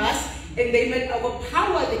in numbers, and they might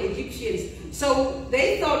overpower the Egyptians. So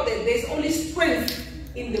they thought that there's only strength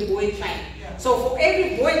in the boy child. So for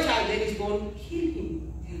every boy child that is born, kill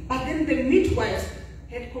him. But then the midwives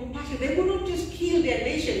had compassion. They would not just kill their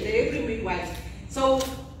nation, the Hebrew midwives. So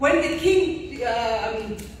when the king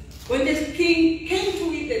came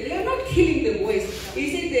to it that they are not killing the boys,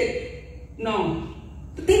 he said that no,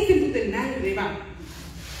 take them to the Nile River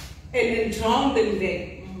and drown them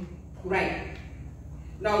there. Right.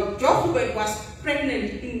 Now Jochebed was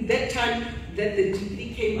pregnant in that time that the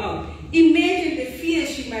decree came out. Imagine the fear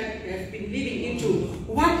she might have been living into.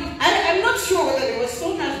 I'm not sure whether there was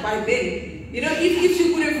so much by then. You know, if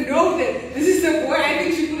she could have known that this is the boy, I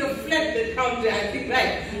think she could have fled the country, I think,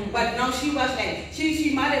 right? But now she was like,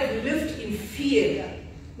 she might have lived in fear,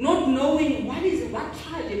 not knowing what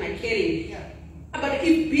child am I carrying. But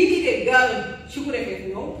if being a girl, she would have had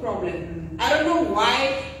no problem. I don't know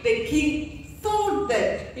why the king thought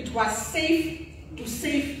that it was safe to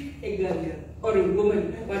save a girl or a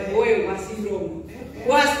woman, but boy, was he wrong.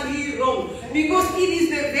 Was he wrong? Because it is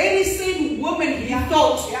the very same woman he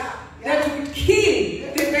thought that would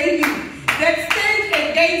kill the baby, that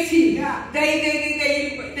stand against him.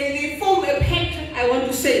 They form a pact, I want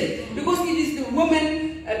to say, because it is the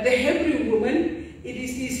woman, the Hebrew woman, it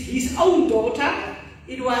is his own daughter.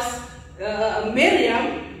 It was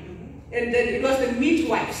Miriam, and and then it was the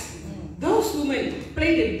midwives. Those women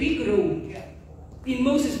played a big role in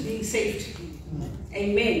Moses being saved.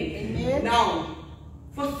 Amen. Amen. Now,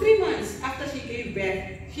 for 3 months after she gave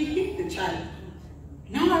birth, she hid the child.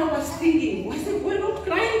 Now I was thinking, was the boy not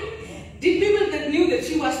crying? Did people that knew that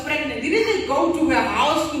she was pregnant, didn't they go to her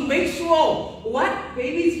house to make sure what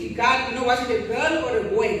babies she got, was it a girl or a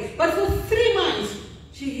boy? But for 3 months,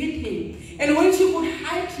 she hid him. And when she could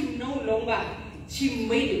hide him no longer, she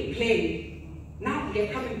made a plan. Now we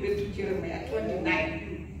are coming back to Jeremiah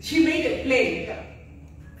 29. She made a plan.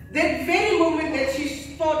 That very moment that she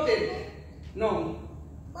spotted, no,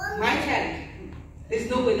 my child, there's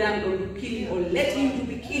no way that I'm going to kill him or let him to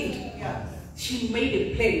be killed. She made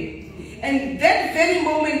a plan. And that very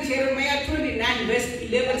moment, Jeremiah 29 verse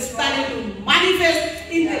 11 started to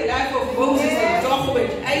manifest in the life of Moses and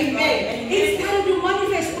Jochebed. Amen. It started to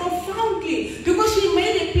manifest profoundly because she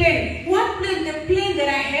made a plan. What plan? The plan that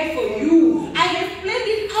I have for you. I have planned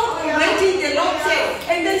it out already, the Lord said.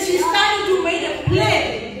 And then she started to make a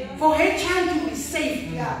plan for her child to be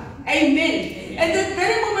saved. Amen. And the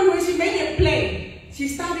very moment when she made a plan, she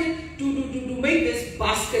started to make this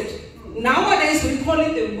basket. Nowadays we call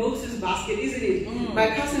it the Moses basket, isn't it? My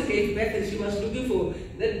cousin gave birth and she was looking for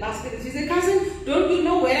that basket. She said, cousin, don't you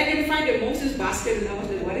know where I can find a Moses basket? And I was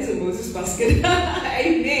like, what is a Moses basket?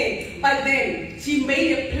 Amen. But then she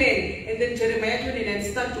made a plan, and then Jeremiah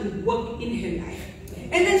 29 started to work in her life.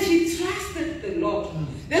 And then she trusted the Lord.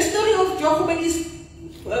 The story of Jochebed is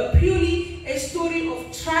purely a story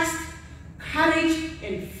of trust, courage,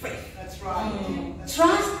 and faith. That's right.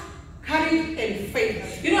 Trust, courage, and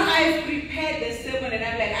faith. I've prepared the sermon, and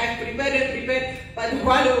I'm like, I've prepared, but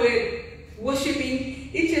while we're worshiping,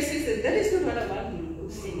 it just says that is not what I want you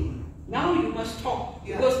to say. Now you must talk,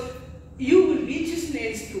 because you will be just an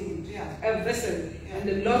instrument, a vessel, and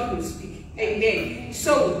the Lord will speak. Amen.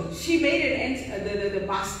 So she made the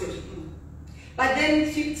basket, but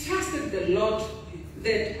then she trusted the Lord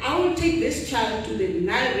that I will take this child to the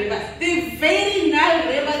Nile River, the very Nile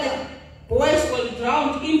River that boys were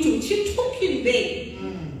drowned into. She took him there.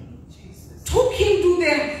 Took him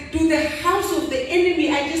to the house of the enemy.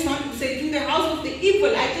 I just want to say, to the house of the evil.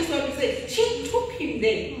 I just want to say, she took him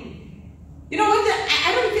there.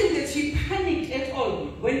 I don't think that she panicked at all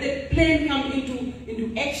when the plan came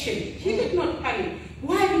into action. She did not panic.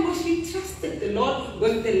 Why? Because she trusted the Lord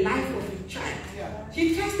with the life of her child.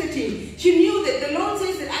 She trusted him. She knew that the Lord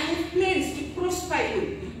says that I have plans to prosper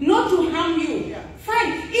you, not to harm you.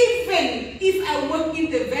 Fine. Even if I walk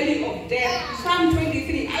in the valley of death, Psalm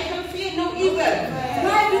 23, I shall fear no evil.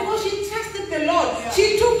 Why? Because she trusted the Lord.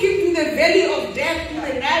 She took him to the valley of death, to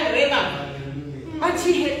the Nile River. But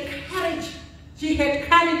she had courage. She had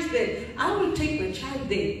courage that I will take my child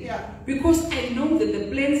there. Because I know that the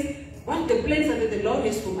plans that the Lord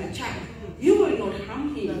has for my child, He will not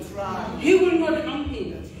harm him. That's right. He will not harm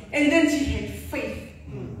him. And then she had faith.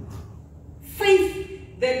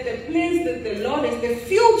 Faith that the plans that the Lord has, the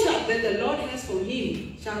future that the Lord has for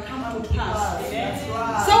him shall come to pass. That's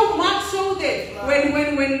right. So much so that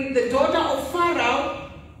when the daughter of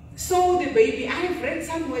Pharaoh saw the baby, I have read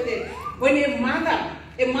somewhere that when a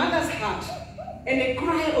mother's heart and a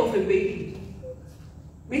cry of a baby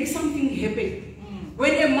makes something happen.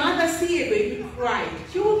 When a mother sees a baby cry,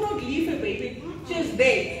 she would not leave a baby just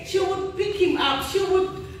there. She would pick him up. She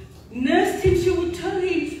would nurse him. She would tell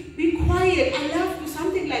him, be quiet, I love you,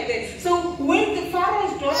 something like that. So when the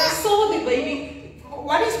Pharaoh's daughter saw the baby,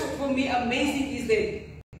 what is for me amazing is that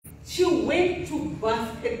she went to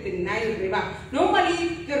bath at the Nile River.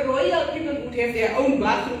 Normally, the royal people would have their own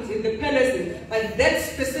bathrooms in the palace, but that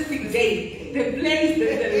specific day, the place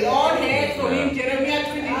that the Lord had for him, Jeremiah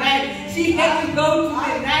 29, she had to go to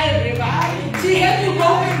the Nile River. She had to go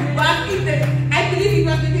and bath in the, I believe it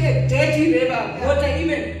was maybe a dirty river, water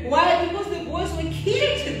even. Why? Because the boys were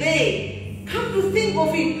killed today. Come to think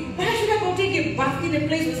of it, why should I go take a bath in a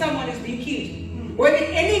place where someone is being killed? Where the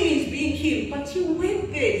enemy is being killed? But she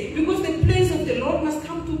went there because the plans of the Lord must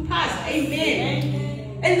come to pass.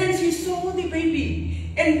 Amen. And then she saw the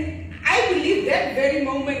baby. And I believe that very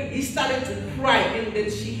moment he started to cry, and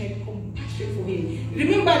then she had compassion for him.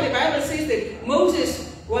 Remember, the Bible says that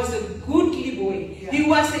Moses was a goodly boy. He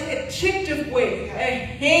was an attractive boy, a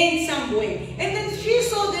handsome boy. And then she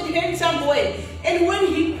saw that handsome boy. And when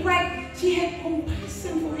he cried, she had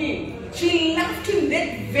compassion for him. She loved him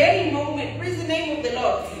that very moment. Praise the name of the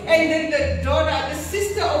Lord. And then the daughter, the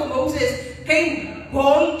sister of Moses, came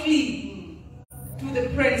boldly to the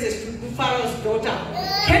princess, to Pharaoh's daughter.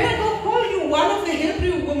 Can I go call you one of the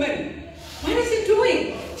Hebrew women? What is he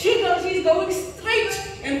doing? She's going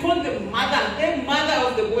straight and called the mother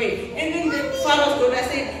of the boy. And then the Pharaoh's daughter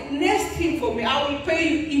said, nest him for me. I will pay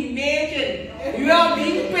you. Imagine you are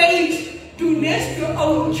being paid to nest your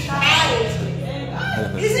own child.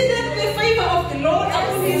 Isn't that the favor of the Lord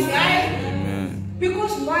upon his life?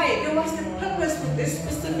 Because why? There was a purpose for this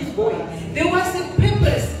specific boy. There was a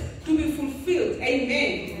purpose to be fulfilled.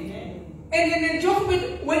 Amen. And then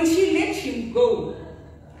Jochebed, when she let him go,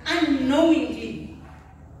 unknowingly,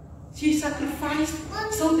 she sacrificed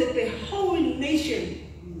so that the whole nation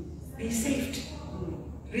be saved,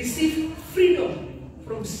 receive freedom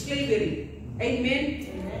from slavery.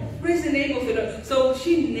 Amen. Praise the name of the Lord. So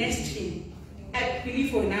she nested him. I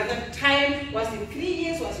believe for another time. Was it 3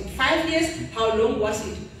 years? Was it 5 years? How long was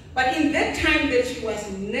it? But in that time that she was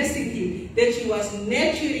nursing him, that she was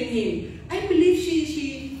nurturing him, I believe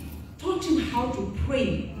she taught him how to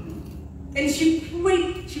pray. And she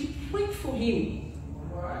prayed for him.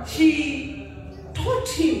 She taught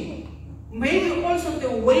him maybe also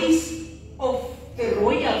the ways of the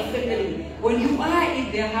royal family. When you are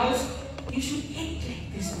in their house, you should act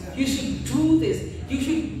like this. You should do this. You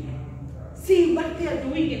should see what they are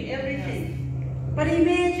doing and everything. But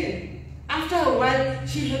imagine, after a while,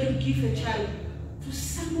 she had to give her child to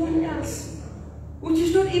someone else, which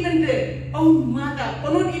is not even the own mother,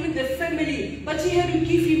 or not even the family, but she had to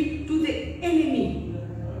give him to the enemy.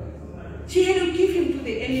 She had to give him to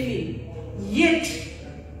the enemy. Yet,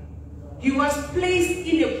 he was placed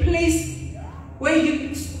in a place where he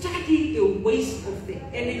could study the ways of the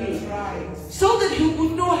enemy, so that he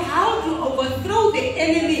would know how to overthrow the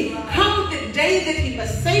enemy come the day that he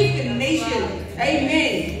must save the nation.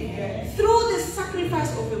 Amen. Through the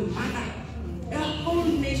sacrifice of a mother, a whole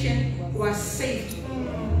nation was saved.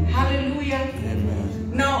 Hallelujah.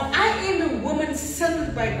 Now, I am a woman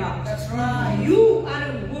settled by God. That's right. You are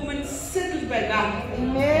a woman settled by God.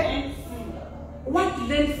 Amen. What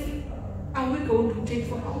length are we going to take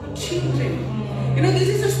for our children? You know, this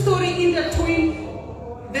is a story in the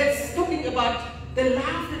twin that's talking about the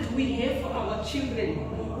love that we have for our children.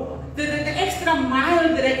 The extra mile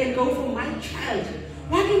that I can go for my child.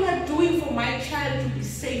 What am I doing for my child to be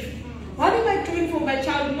safe? What am I doing for my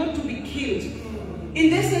child not to be killed? In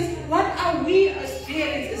this sense, what are we as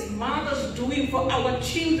parents, as mothers doing for our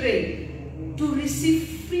children to receive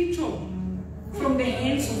freedom from the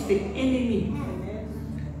hands of the enemy?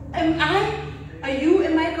 Am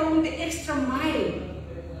I going the extra mile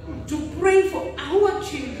to pray for our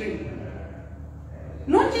children?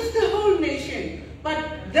 Not just the whole nation, but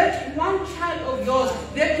that one child of yours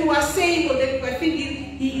that you are saying or that you are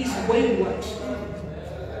thinking he is wayward.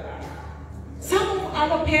 Some of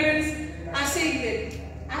our parents are saying that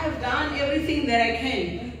I have done everything that I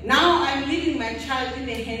can. Now I'm leaving my child in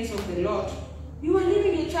the hands of the Lord. You are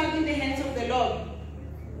leaving your child in the hands of the Lord.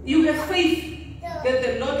 You have faith that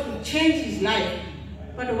the Lord will change his life.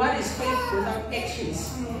 But what is faith without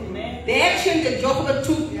actions? The action that Jochebed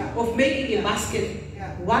took of making a basket,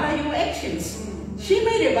 what are your actions? She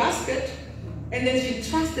made a basket and then she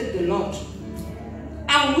trusted the Lord.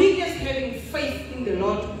 Are we just having faith in the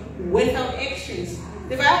Lord without actions?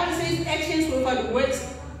 The Bible says actions without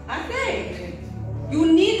works are dead.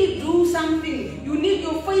 You need to do something.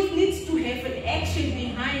 Your faith needs to have an action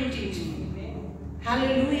behind it.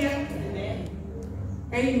 Hallelujah.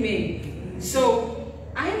 Amen. So,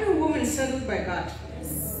 I am a woman settled by God.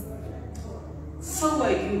 So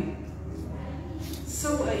are you.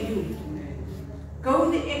 So are you.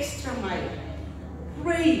 Go the extra mile.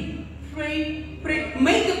 Pray, pray, pray.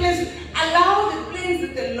 Make the plans. Allow the plans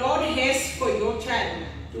that the Lord has for your child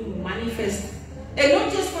to manifest. And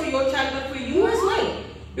not just for your child, but for you as well.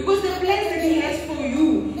 Because the plans that he has for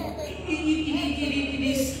you, it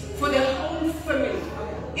is for the whole family.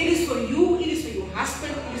 It is for you, it is for your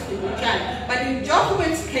husband, it is for your child. But in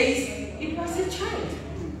Jochebed's case, it was a child.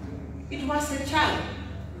 It was a child.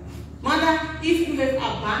 Mother, if you have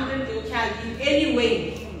abandoned your child in any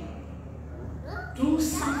way, do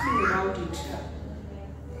something about it.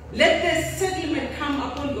 Let the settlement come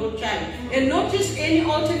upon your child. And not just any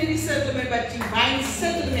ordinary settlement, but divine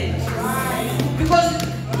settlement. Because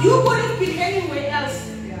you could have been anywhere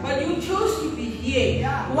else, but you chose to be here.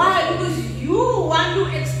 Why? Because you want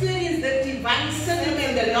to experience the divine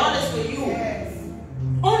settlement the Lord has for you.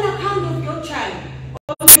 On account of your child,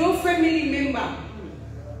 of your family member.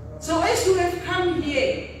 So as you have come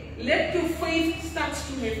here, let your faith start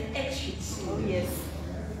to have actions. Oh, yes.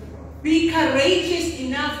 Be courageous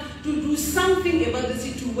enough to do something about the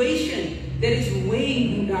situation that is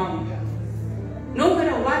weighing you down. No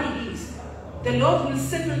matter what it is, the Lord will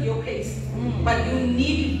settle your case. But you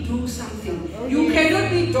need to do something. You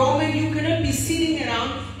cannot be dormant, you cannot be sitting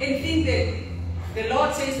around and think that the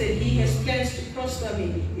Lord says that he has plans to prosper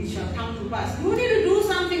me. It shall come to pass. You need to do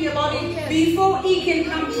something about it. it can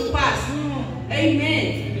come to pass.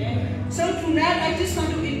 Amen. So tonight I just want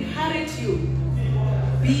to encourage you.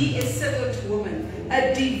 Be a settled woman,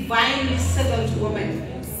 a divinely settled woman.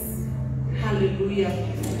 Hallelujah.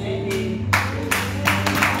 Amen.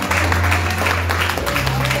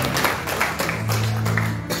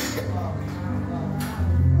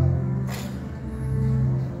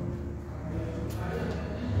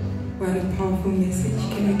 What a powerful message.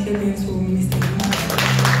 Can I clap hands for Mr.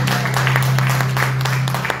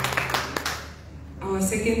 Our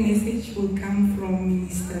second message will come from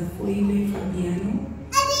Minister Foile Fabiano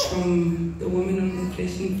from the Women on the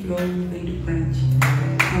Threshing Floor Vendu branch.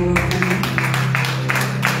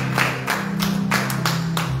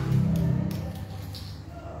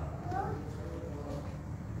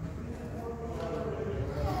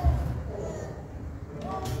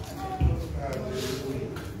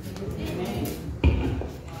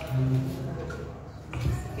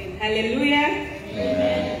 Hallelujah.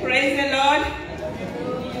 Amen. Praise the Lord.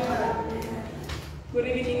 Good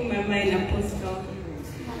evening, Mama and Apostle.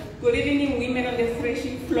 Good evening, women on the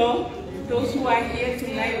threshing floor. Those who are here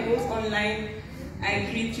tonight, those online, I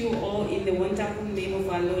greet you all in the wonderful name of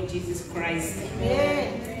our Lord Jesus Christ.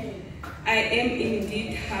 Amen. I am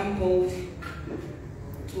indeed humbled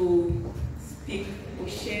to speak or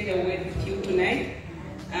share the word with you tonight.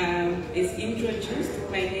 As introduced,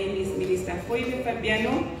 my name is Minister Foile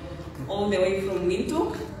Fabiano, all the way from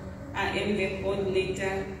Windhoek. I am the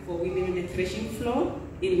coordinator for Women on the Threshing Floor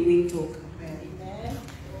in Windhoek.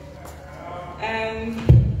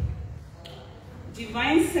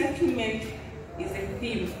 Divine settlement is a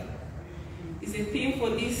theme. It's a theme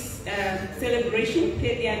for this celebration,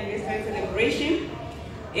 30th anniversary celebration,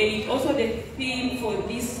 and it's also the theme for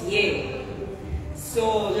this year.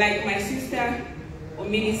 So, like my sister or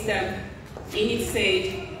minister Enid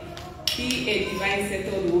said, be a divine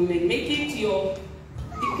settled woman. Make it your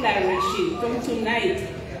declaration from tonight.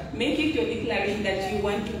 Make it your declaration that you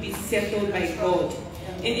want to be settled by God.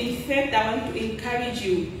 And in fact, I want to encourage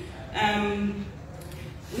you.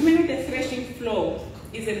 Women on the Threshing Floor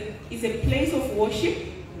is a place of worship.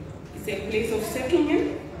 It's a place of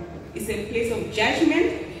settlement. It's a place of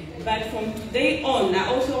judgment. But from today on, I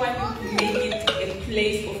also want you to make it a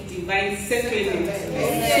place of divine settlement.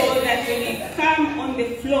 So that when you come on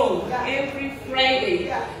the floor every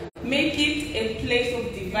Friday, make it a place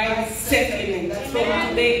of divine settlement from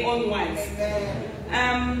today onwards.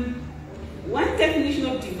 One definition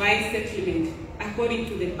of divine settlement, according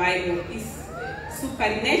to the Bible, is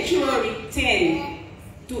supernatural return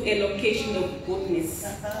to a location of goodness,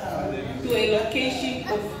 to a location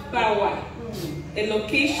of power, a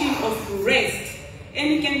location of rest,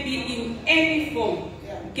 and it can be in any form.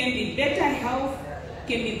 It can be better health, it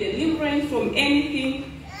can be deliverance from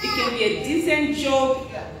anything, it can be a decent job,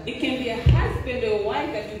 it can be a husband or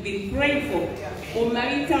wife that you've been praying for, or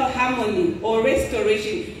marital harmony, or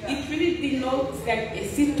restoration. It really denotes that a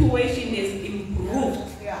situation is improved.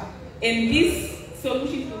 And this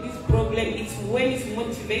solution to this problem is when it's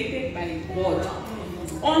motivated by God.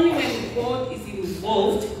 Only when God is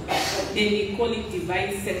involved, then we call it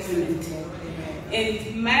divine settlement.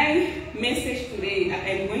 And my message today,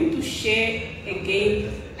 I'm going to share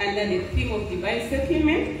again under the theme of divine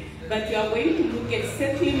settlement, but we are going to look at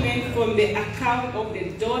settlement from the account of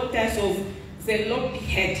the daughters of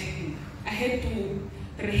Zelophehad. I had to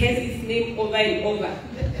rehearse his name over and over.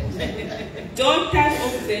 Daughters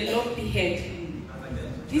of Zelophehad.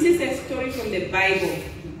 This is a story from the Bible,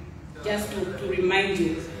 just to remind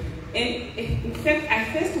you. And in fact, I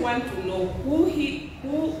first want to know who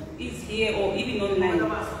is here or even online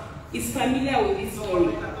is familiar with this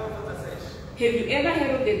story. Have you ever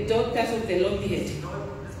heard of the daughters of Zelophehad?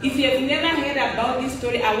 If you have never heard about this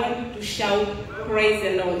story, I want you to shout, praise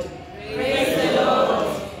the Lord. Praise the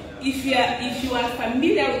Lord. If you are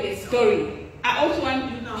familiar with the story, I also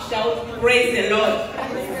want you to shout, praise the Lord.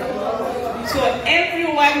 So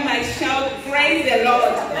everyone must shout, praise the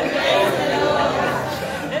Lord. Praise the Lord.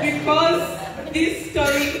 Because this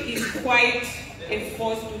story is quite a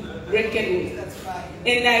force to reckon with.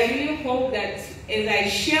 And I really hope that as I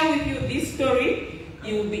share with you this story,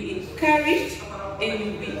 you will be encouraged and you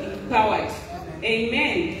will be empowered.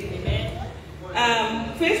 Amen.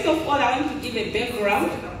 First of all, I want to give a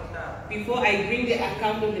background before I bring the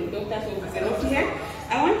account of the daughters of Zelophehad.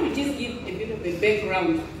 I want to just give a bit of a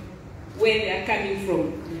background where they are coming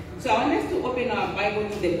from. So I want us to open our Bible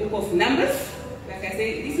to the book of Numbers. Like I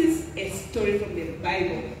said, this is a story from the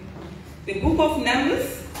Bible. The book of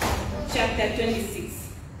Numbers, chapter 26.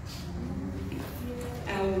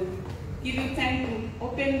 I will give you time to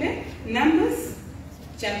open the Numbers,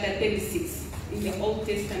 chapter 26 in the Old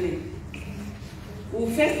Testament. We'll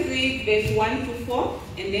first read verse 1 to 4,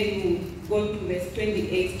 and then we'll go to verse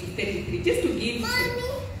 28 to 33, just to give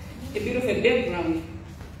a bit of a background.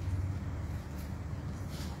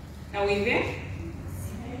 Are we there?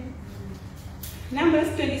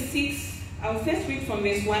 Numbers 26, I'll first read from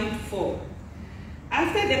verse 1 to 4.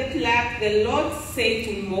 After the plague, the Lord said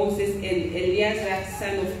to Moses and Eleazar,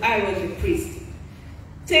 son of Aaron the priest,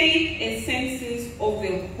 take a census of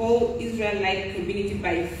the whole Israelite community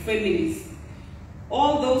by families,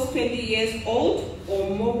 all those 20 years old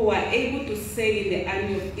or more who are able to serve in the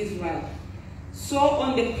army of Israel. So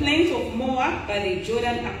on the plains of Moab by the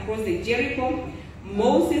Jordan across the Jericho,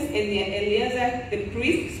 Moses and Eleazar the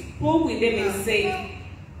priest spoke with them and said,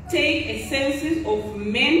 take a census of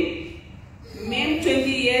men 20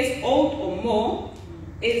 years old or more,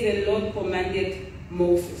 as the Lord commanded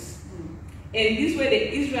Moses. And these were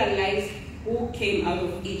the Israelites who came out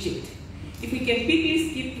of Egypt. If we can quickly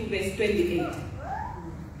skip to verse 28.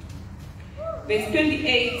 Verse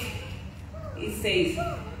 28, it says,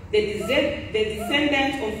 the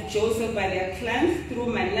descendants of Joseph by their clans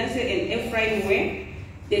through Manasseh and Ephraim were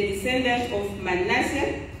the descendants of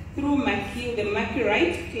Manasseh through Machir the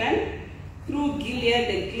Machirite clan, through Gilead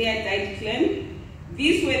the Gileadite clan.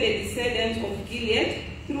 These were the descendants of Gilead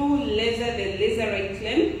through Lezer the Lezerite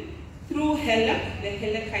clan, through Helak the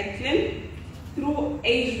Helakite clan, through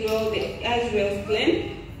Azriel the Azriel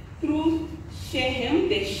clan, through Shehem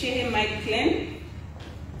the Shehemite clan,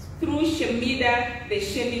 through Shemida the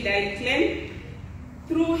Shemidite clan,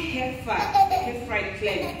 through Hefer the Hephraite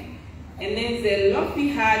clan. And then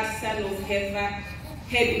Zelophehad, son of Hefer,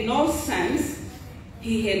 had no sons.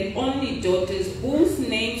 He had only daughters whose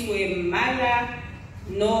names were Mara,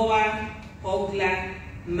 Noah, Hogla,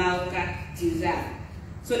 Malka, Tizah.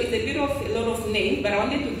 So it's a lot of names, but I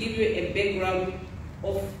wanted to give you a background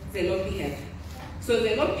of Zelophehad. So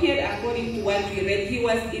Zelophehad, according to what we read, he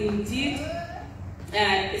was indeed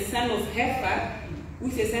a son of Hefer, who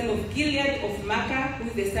is the son of Gilead of Makkah, who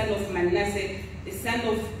is the son of Manasseh, the son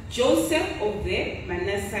of Joseph of the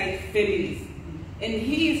Manasseh families. And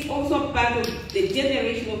he is also part of the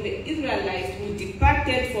generation of the Israelites who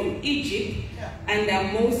departed from Egypt under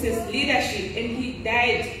Moses' leadership, and he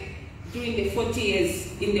died during the 40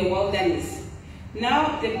 years in the wilderness.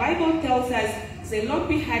 Now, the Bible tells us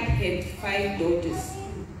Zelophehad had 5 daughters,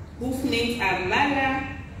 whose names are Mara,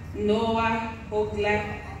 Noah,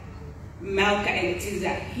 Hogla, Malka, and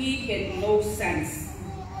Tizah. He had no sons.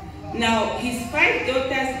 Now, his 5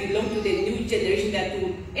 daughters belong to the new generation that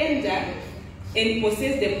will enter and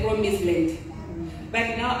possess the promised land.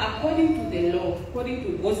 But now, according to the law, according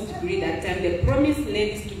to God's decree that time, the promised land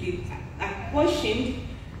is to be apportioned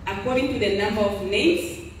according to the number of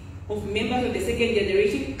names of members of the second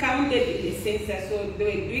generation counted in the census. So they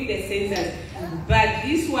were doing the census, but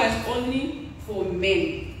this was only for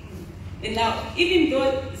men. And now, even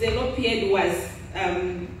though Zelophehad was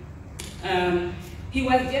he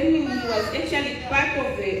was actually part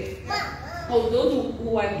of those who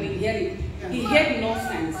were to inherit. He had no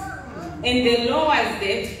sons. And the law was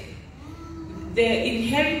that the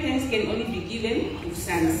inheritance can only be given to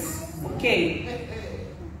sons. Okay.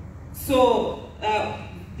 So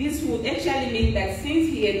this would actually mean that since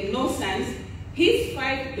he had no sons, his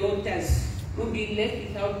 5 daughters would be left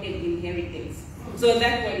without an inheritance. So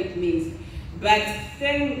that's what it means. But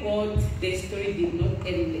thank God the story did not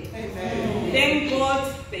end there. Amen. Thank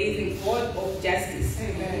God there is a God of justice.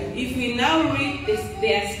 Amen. If we now read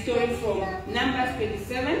their story from Numbers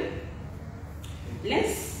 27,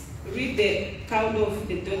 let's read the account of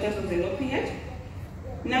the daughters of Zelophehad.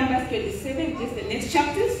 Numbers 27, just the next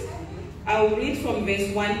chapters. I'll read from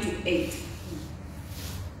verse 1 to 8.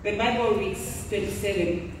 The Bible reads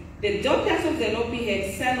 27. The daughters of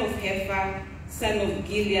Zelophehad, son of Hefer, son of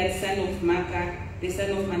Gilead, son of Makkah, the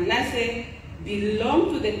son of Manasseh,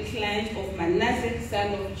 belonged to the clans of Manasseh,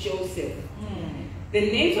 son of Joseph. The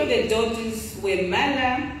names of the daughters were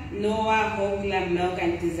Mala, Noah, Hogla, Malka,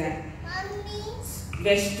 and Tizah.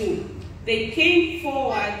 Verse 2. They came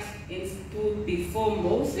forward and stood before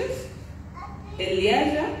Moses,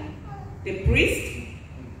 Eleazar, the priest,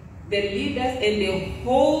 the leaders, and the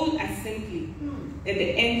whole assembly at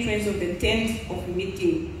the entrance of the tent of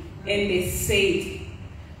meeting. And they said,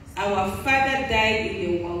 our father died in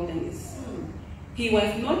the wilderness. He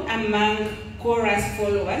was not among Korah's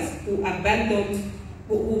followers who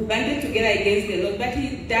banded together against the Lord, but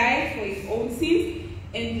he died for his own sins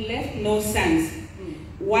and left no sons.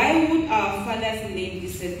 Why would our father's name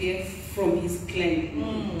disappear from his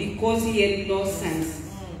clan? Because he had no sons.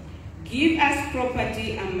 Give us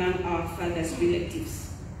property among our father's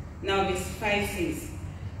relatives. Now verse 5 says,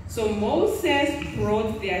 So Moses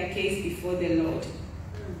brought their case before the Lord.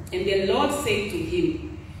 And the Lord said to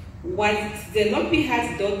him, what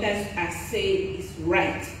Zelophehad's daughters are saying is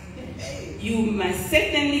right. You must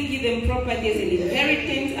certainly give them property as an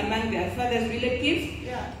inheritance among their father's relatives,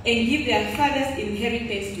 and give their father's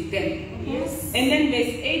inheritance to them. Yes. And then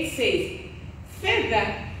verse 8 says,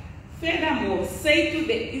 furthermore, say to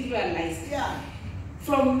the Israelites,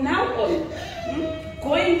 from now on,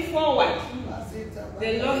 going forward,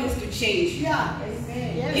 the law has to change.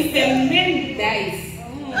 If a man dies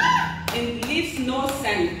and leaves no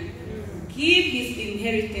son, give his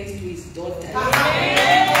inheritance to his daughter.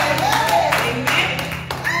 Amen.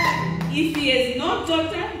 If he has no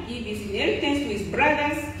daughter, give his inheritance to his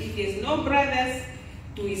brothers. If he has no brothers,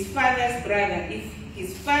 to his father's brother. If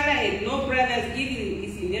his father had no brothers, give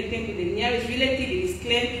his inheritance to the nearest relative in his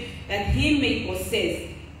clan, that he may possess.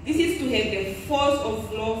 This is to have the force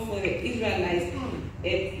of law for the Israelites,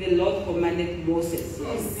 as the Lord commanded Moses.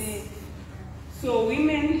 Yes. So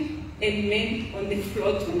women and men on the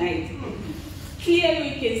floor tonight, clearly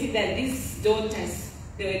we can see that these daughters,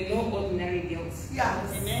 they were no ordinary girls. They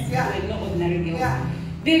were no ordinary girls.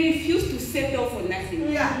 They refused to settle for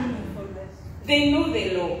nothing. They know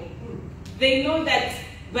the law. They know that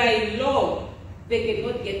by law they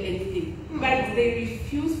cannot get anything. But they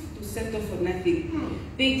refused to settle for nothing.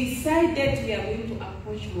 They decided we are going to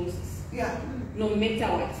approach Moses. No matter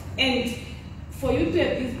what. And for you to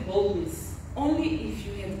have this boldness, only if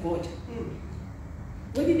you have God.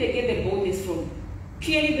 Where did they get the boldness from?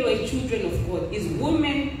 Clearly they were children of God. It's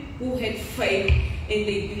women who had faith and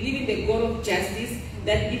they believe in the God of justice,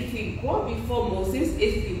 that if we go before Moses,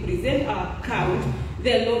 if we present our account,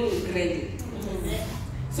 the Lord will grant it.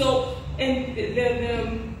 So, and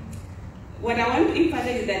what I want to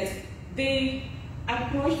emphasize is that they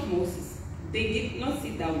approached Moses. They did not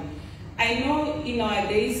sit down. I know in our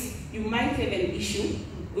days, you might have an issue,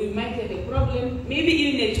 or you might have a problem, maybe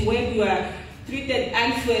even at work you are treated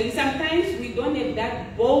unfairly. Sometimes we don't have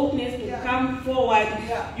that boldness to come forward.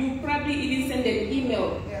 You probably even send an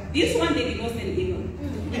email. This one, they did not send an email.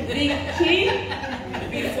 They came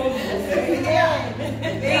before Moses.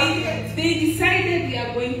 They decided we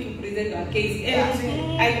are going to present our case.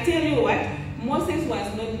 And I tell you what, Moses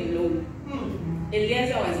was not alone.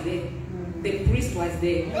 Eliezer was there. The priest was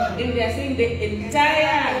there. And they are saying the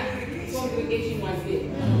entire congregation was there.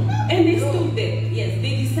 And they stood there. Yes,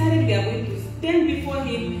 they decided they are going to stand before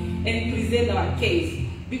him and present our case,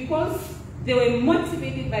 because they were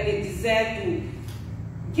motivated by the desire to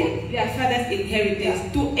get their father's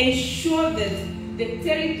inheritance, to ensure that the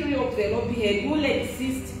territory of Zelophehad will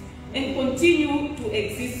exist and continue to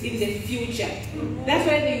exist in the future. That's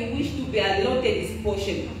why they wish to be allotted this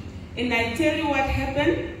portion. And I tell you what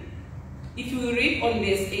happened. If you read on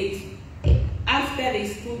verse 8, after they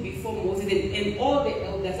stood before Moses and all the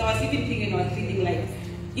elders, I was even thinking, I was thinking like,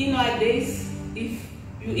 in our days, if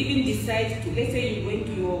you even decide to, let's say you're going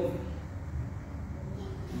to your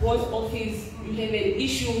boss office, you have an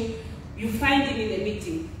issue, you find him in a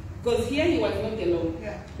meeting. Because here he was not alone.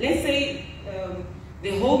 Let's say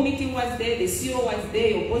the whole meeting was there, the CEO was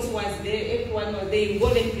there, your boss was there, everyone was there, you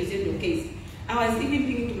go there and present your case. I was even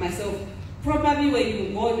thinking to myself, probably when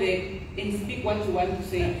you go there and speak what you want to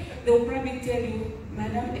say, they will probably tell you,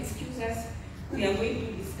 Madam, excuse us, we are going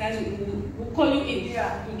to discuss, we'll call you in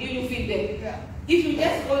to give you feedback. If you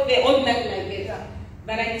just go there all night like that.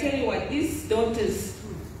 But I tell you what, these daughters,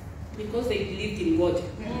 because they believed in God,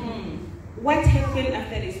 what happened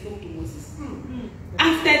after they spoke to Moses?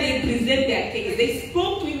 After they presented their case, they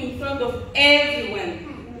spoke to him in front of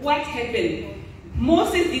everyone. What happened?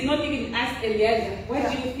 Moses did not even ask Eliezer,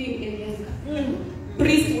 what do you think, Eliezer?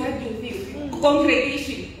 Priest, what do you think?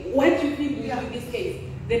 Congregation, what do you think will do this case?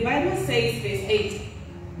 The Bible says, verse 8,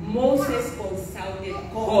 Moses consulted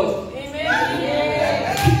God.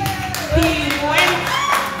 Amen. He went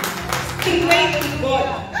straight to God,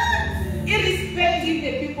 irrespective of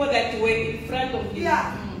the people that were in front of him.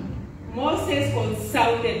 Moses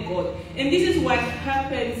consulted God. And this is what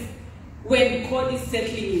happens when God is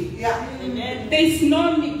settling you. There is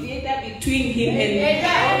no mediator between him and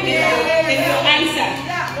your answer.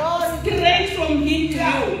 Straight from him to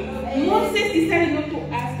you. Moses decided not to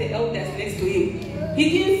ask the elders next to him. He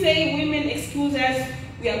didn't say, women, excuse us,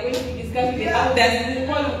 we are going to discuss with the elders, we'll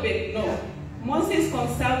call you back. No. Moses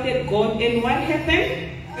consulted God, and what happened?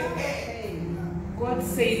 God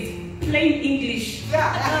said, plain English,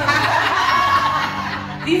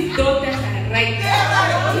 these daughters are right.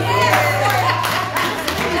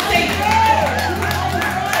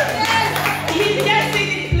 He just said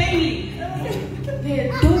it plainly. The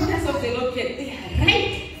daughters of the Lord, they are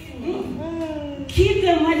right. Give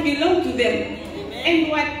them what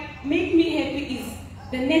make me happy is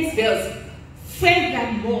the next verse.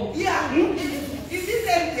 Furthermore. Yeah. Is it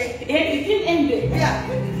empty? It didn't end there. Yeah.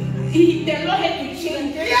 The Lord had to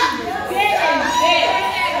change it. Yeah. There and there.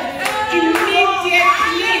 Immediately.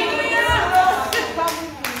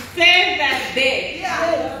 Further there.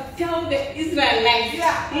 Yeah. Tell the Israelites.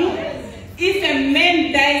 Yeah. If a man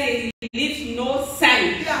dies and he leaves no son,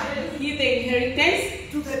 Yeah. give the inheritance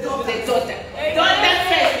To the to daughter. the daughter. Daughter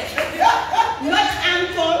first. Not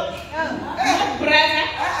uncle, not brother,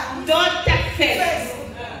 daughter first.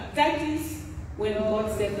 That is when God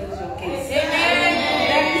settles your case.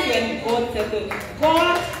 That is when God settles.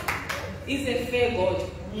 God is a fair God.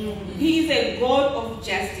 He is a God of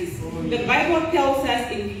justice. The Bible tells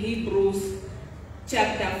us in Hebrews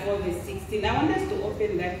chapter 4 verse 16. I want us to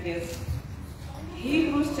open that verse.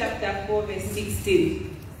 Hebrews chapter 4 verse 16.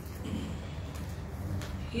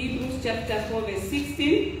 Hebrews chapter 4 verse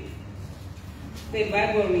 16. The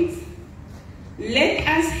Bible reads, let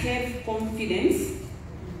us have confidence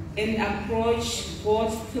and approach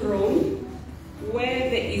God's throne where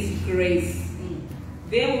there is grace.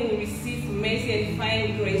 There we will receive mercy and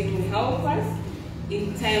find grace to help us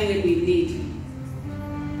in time when we need.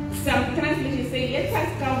 Some translations say, let us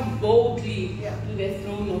come boldly to the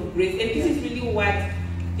throne of grace. And this is really what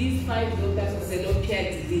these 5 daughters of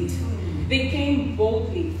Zelophehad did. They came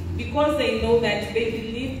boldly because they know that they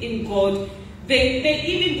believed in God. They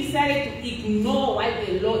even decided to ignore what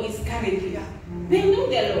the law is currently. They knew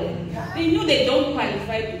the law. They knew they don't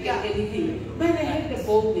qualify to get anything. But they had the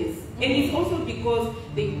boldness. And it's also because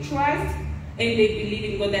they trust and they believe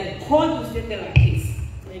in God that God will settle our case.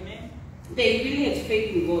 Amen. They really had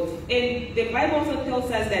faith in God. And the Bible also tells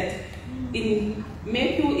us that in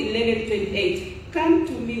Matthew 11:28, come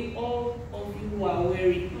to me all of you who are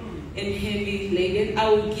weary and heavy laden, I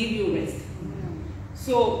will give you rest.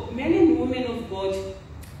 So, men and women of God,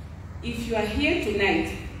 if you are here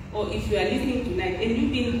tonight, or if you are listening tonight, and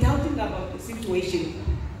you've been doubting about the situation,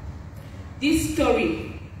 this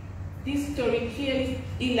story clearly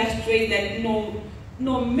illustrates that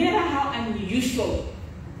no matter how unusual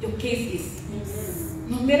your case is,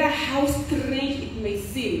 no matter how strange it may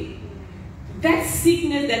seem, that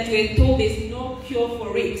sickness that you are told there's no cure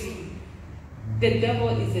for it, the devil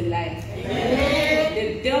is a liar. Amen.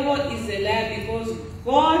 The devil is a liar because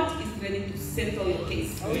God is ready to settle your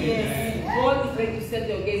case. Oh, yes. God is ready to settle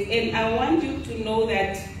your case. And I want you to know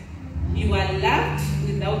that you are loved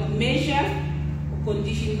without measure or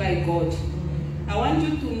condition by God. I want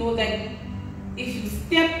you to know that if you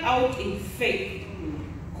step out in faith,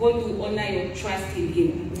 God will honor your trust in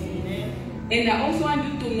Him. Amen. And I also want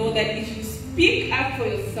you to know that if you speak up for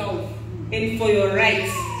yourself and for your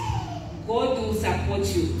rights, God will support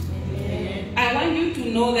you. Amen. I want you to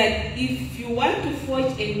know that if you want to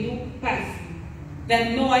forge a new path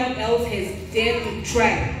that no one else has dared to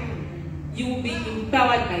try, you will be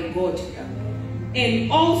empowered by God.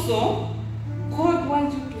 And also, God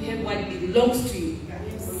wants you to have what belongs to you.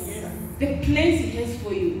 The plans He has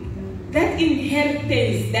for you. That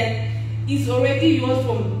inheritance that is already yours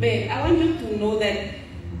from birth. I want you to know that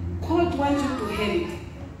God wants you to have it.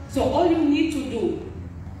 So all you need to do,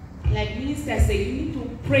 like Minister said, you need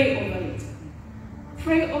to pray over it.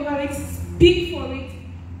 Pray over it, speak for it,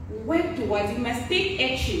 work towards it. You must take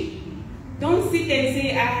action. Don't sit and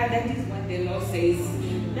say, that is what the law says.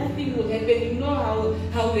 Nothing will happen. You know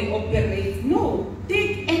how they operate. No,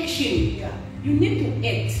 take action. Yeah. You need to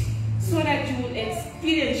act so that you will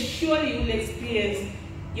experience, surely you will experience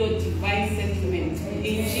your divine settlement.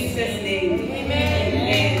 In Jesus' name. Amen.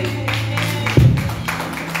 Amen.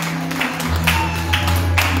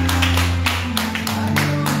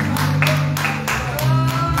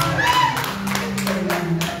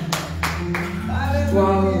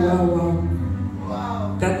 Wow.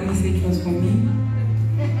 That message was for me.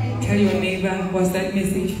 Tell your neighbor, was that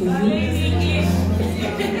message for you?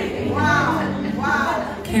 Wow.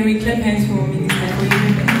 Can we clap hands for Minister for you?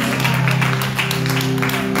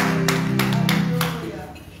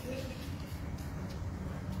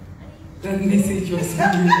 That message was for you.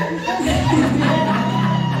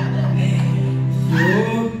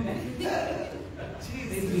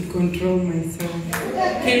 Let me control myself.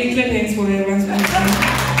 Can we clap hands for everyone?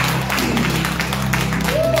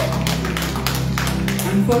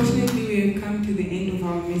 Unfortunately, we have come to the end of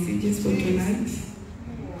our messages for tonight.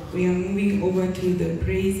 We are moving over to the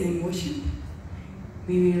praise and worship.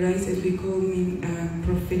 We will rise as we call me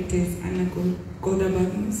Prophetess Anna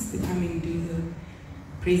Godabagnos to come and do the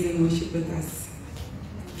praise and worship with us.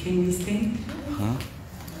 Can we stand?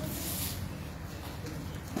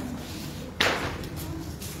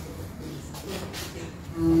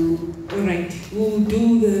 All right, we'll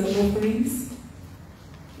do the offerings.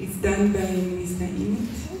 It's done by Mr. Emmett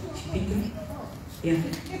Chipita. Yeah.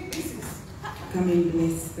 Come and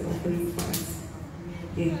bless the offering for us.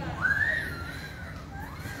 Yeah.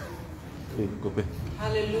 Okay, go back.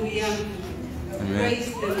 Hallelujah. Amen.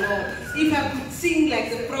 Praise the Lord. If I could sing like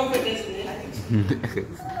the prophetess, Ingrid.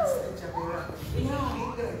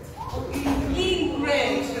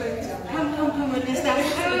 Come, and start.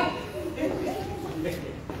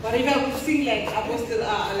 But if I could sing like Apostle,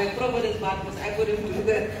 like prophetess Barnabas, I couldn't do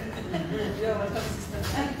that.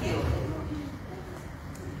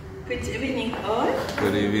 Good evening, all.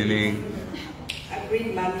 Good evening. I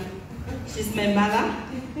bring Mommy. She's my mother.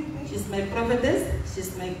 She's my prophetess.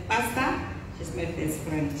 She's my pastor. She's my best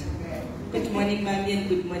friend. Good morning, Mommy, and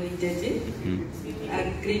good morning, Jeje.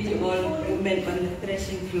 I greet you all women on the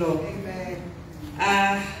threshing floor.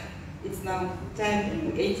 It's now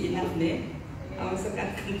time, 8 enough now. I also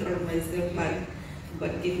can't control myself, but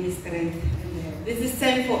God give me strength. This is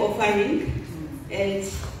time for offering, and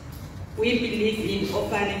we believe in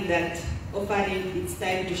offering that. Offering, it's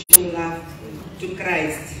time to show love to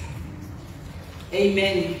Christ.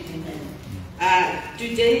 Amen.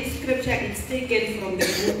 Today's scripture is taken from the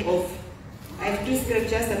book of, I have two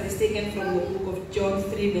scriptures that is taken from the book of John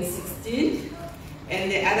 3 verse 16,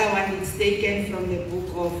 and the other one is taken from the book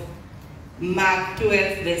of Mark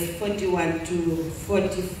 12 verse 41 to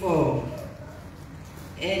 44.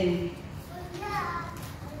 And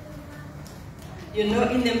you know,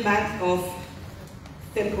 in the month of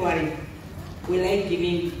February, we like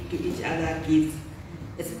giving to each other gifts,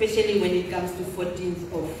 especially when it comes to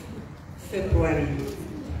 14th of February.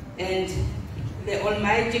 And the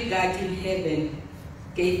Almighty God in heaven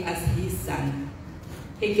gave us His Son.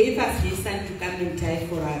 He gave us His Son to come and die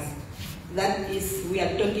for us. That is, we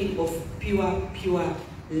are talking of pure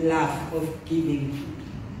love of giving.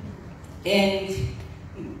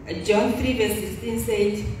 And John 3 verse 16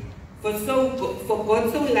 said, For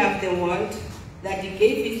God so loved the world that He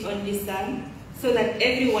gave His only Son, so that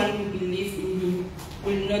everyone who believes in Him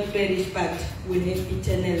will not perish but will have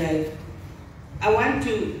eternal life. I want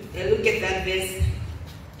to look at that verse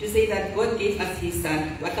to say that God gave us His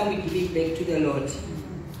Son. What are we giving back to the Lord?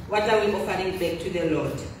 What are we offering back to the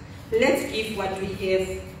Lord? Let's give what we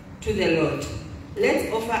have to the Lord. Let's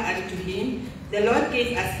offer unto Him. The Lord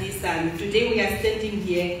gave us His Son. Today we are standing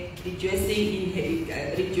here rejoicing,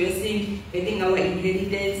 having our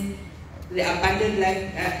inheritance, the abundant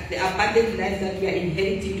life that we are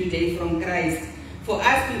inheriting today from Christ. For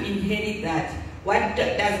us to inherit that, what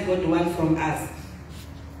does God want from us?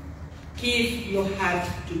 Give your heart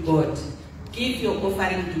to God. Give your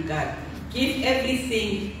offering to God. Give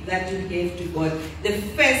everything that you have to God. The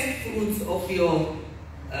first fruits of your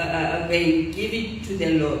vein, give it to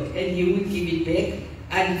the Lord, and He will give it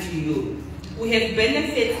back unto you. We have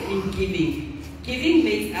benefits in giving. Giving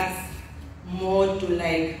makes us more to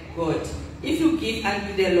like God. If you give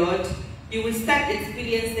unto the Lord, you will start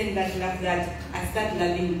experiencing that love, that I start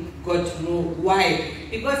loving God more. Why?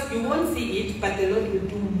 Because you won't see it, but the Lord will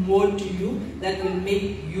do more to you that will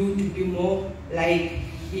make you to be more like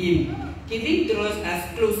Him. Giving draws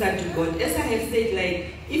us closer to God. As I have said,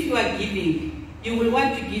 like, if you are giving, you will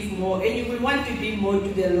want to give more, and you will want to be more to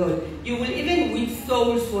the Lord. You will even win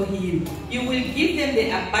souls for Him. You will give them the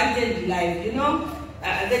abundant life. You know,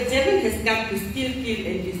 the devil has come to steal, kill,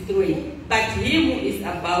 and destroy. But Him who is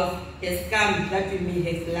above has come that we may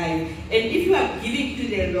have life. And if you are giving to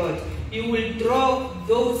the Lord, you will draw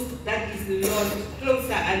those that is Lord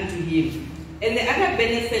closer unto Him. And the other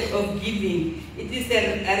benefit of giving, it is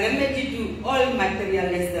a remedy to all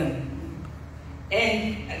materialism.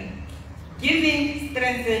 And giving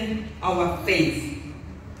strengthens our faith.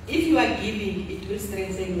 If you are giving, it will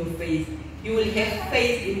strengthen your faith. You will have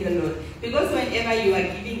faith in the Lord. Because whenever you are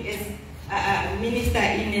giving, as Minister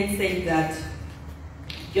Inen said that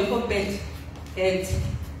Jokopet had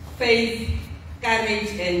faith, courage,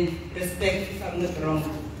 and respect, if I'm not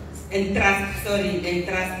wrong. And trust,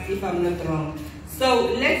 if I'm not wrong.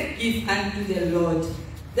 So let's give unto the Lord.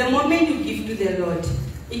 The moment you give to the Lord,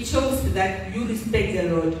 it shows that you respect the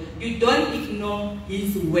Lord. You don't ignore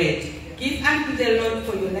His word. Give unto the Lord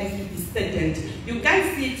for your life to be settled. You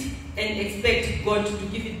can't sit and expect God to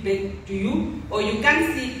give it back to you, or you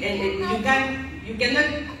can't sit and you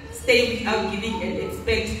cannot stay without giving and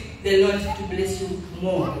expect the Lord to bless you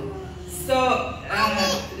more. So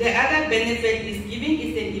the other benefit is giving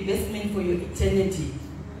is an investment for your eternity.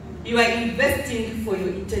 You are investing for your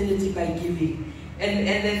eternity by giving. And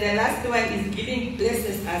then the last one is giving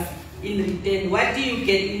blesses us in return. What do you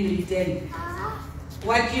get in return?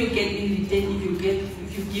 What do you get in return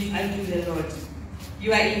if you give unto the Lord?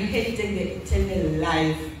 You are inheriting the eternal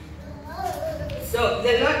life So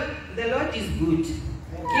the Lord is good.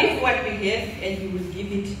 Give what we have and He will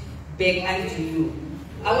give it back unto you.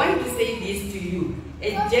 I want to say this to you.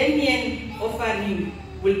 A genuine offering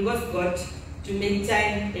will cause God to make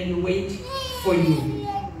time and wait for you.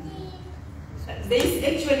 There is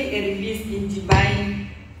actually a release in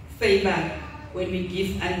divine favor when we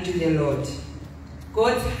give unto the Lord.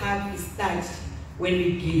 God's heart is touched when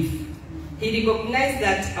we give. He recognizes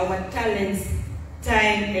that our talents,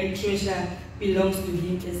 time, and treasure belongs to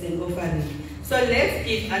Him as an offering. So let's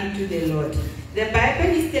give unto the Lord. The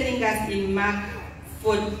Bible is telling us in Mark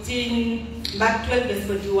 12 verse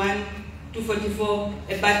 41 to 44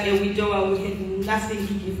 about a widower who had nothing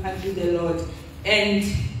to give unto the Lord. And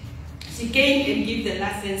she came and gave the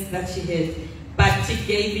last cents that she had, but she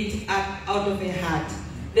gave it up out of her heart.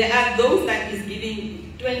 There are those that is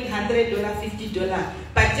giving $20, $100, $50,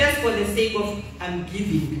 but just for the sake of I'm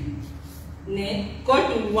giving.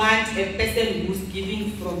 God wants a person who's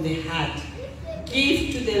giving from the heart.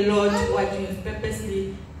 Give to the Lord what you have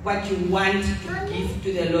purposely, what you want to give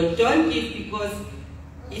to the Lord. Don't give because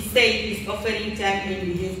He said it's offering time and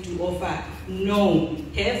you have to offer. No.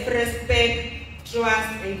 Have respect,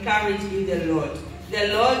 trust, and courage in the Lord. The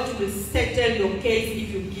Lord will settle your case if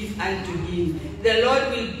you give unto Him. The Lord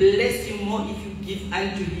will bless you more if you give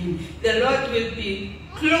unto Him. The Lord will be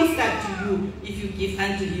closer to you if you give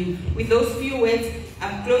unto Him. With those few words,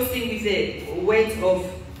 I'm closing with the words of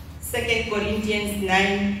 2 Corinthians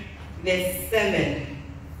 9, verse 7.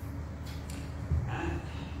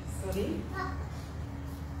 Sorry.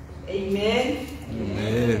 Amen.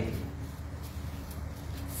 Amen.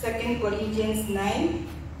 2 Corinthians 9,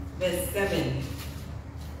 verse 7.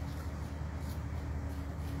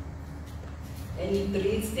 And it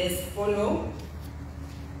reads as follows.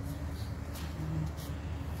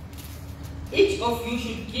 Each of you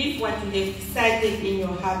should give what you have decided in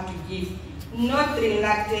your heart to give, not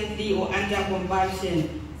reluctantly or under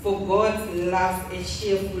compulsion, for God loves a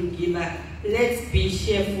cheerful giver. Let's be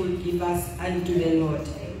cheerful givers unto the Lord.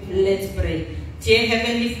 Let's pray. Dear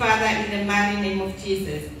Heavenly Father, in the mighty name of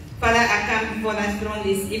Jesus, Father, I come before thy throne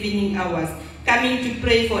this evening hours, coming to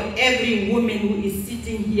pray for every woman who is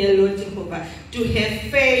sitting here, Lord Jehovah, to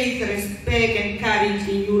have faith, respect, and courage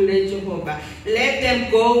in you, Lord Jehovah. Let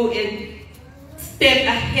them go and step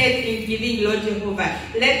ahead in giving, Lord Jehovah.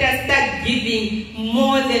 Let us start giving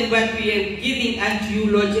more than what we are giving unto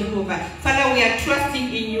you, Lord Jehovah. Father, we are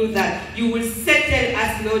trusting in you that you will settle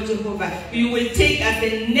us, Lord Jehovah. You will take us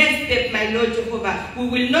the next step, my Lord Jehovah. We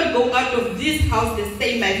will not go out of this house the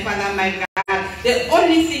same, my Father, my God. The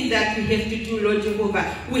only thing that we have to do, Lord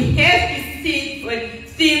Jehovah, we have to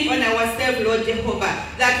think on ourselves, Lord Jehovah,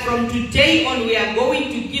 that from today on we are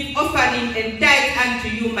going to give offering and tithe unto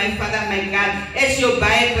you, my Father, my God, as your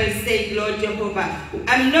Bible says, Lord Jehovah.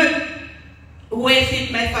 I'm not worth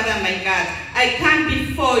it, my Father, my God. I come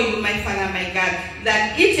before you, my Father, my God,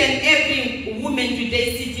 that each and every woman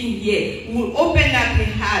today sitting here will open up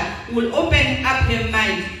her heart, will open up her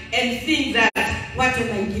mind, and think that, what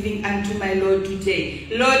am I giving unto my Lord today?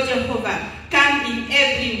 Lord Jehovah, come in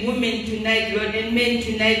every woman tonight, Lord, and men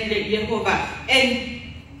tonight, Lord Jehovah, and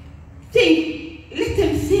think, let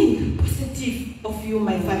them think positive of you,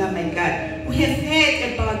 my Father, my God. We have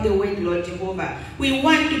heard about the word, Lord Jehovah. We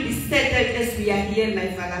want to be settled as we are here,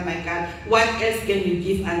 my Father, my God. What else can we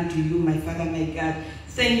give unto you, my Father, my God?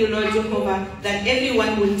 Thank you, Lord Jehovah, that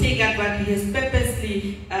everyone will take up what He has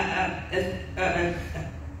purposely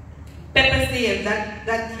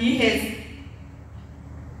that He has.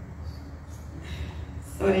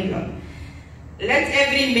 Sorry, Lord. Let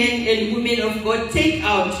every man and woman of God take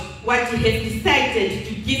out what He has decided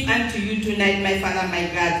to give unto you tonight, my Father, my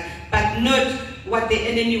God, but not what the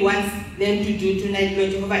enemy wants them to do tonight,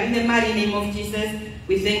 Lord Jehovah. In the mighty name of Jesus,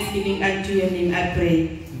 with thanksgiving unto your name, I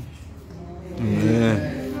pray.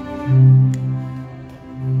 Amen.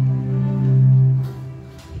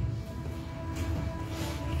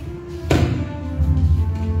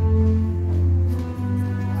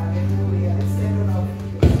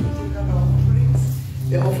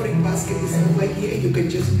 The offering basket is over here. You can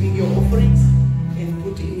just bring your offerings and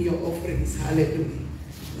put in your offerings. Hallelujah.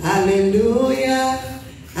 Hallelujah.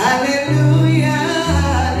 Hallelujah.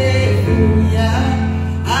 Hallelujah.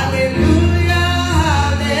 Hallelujah.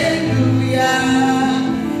 Hallelujah.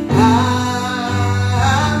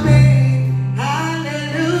 Amen.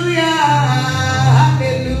 Hallelujah.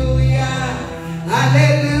 Hallelujah.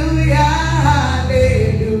 Hallelujah.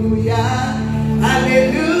 Hallelujah.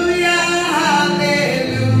 Hallelujah.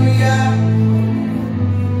 Hallelujah.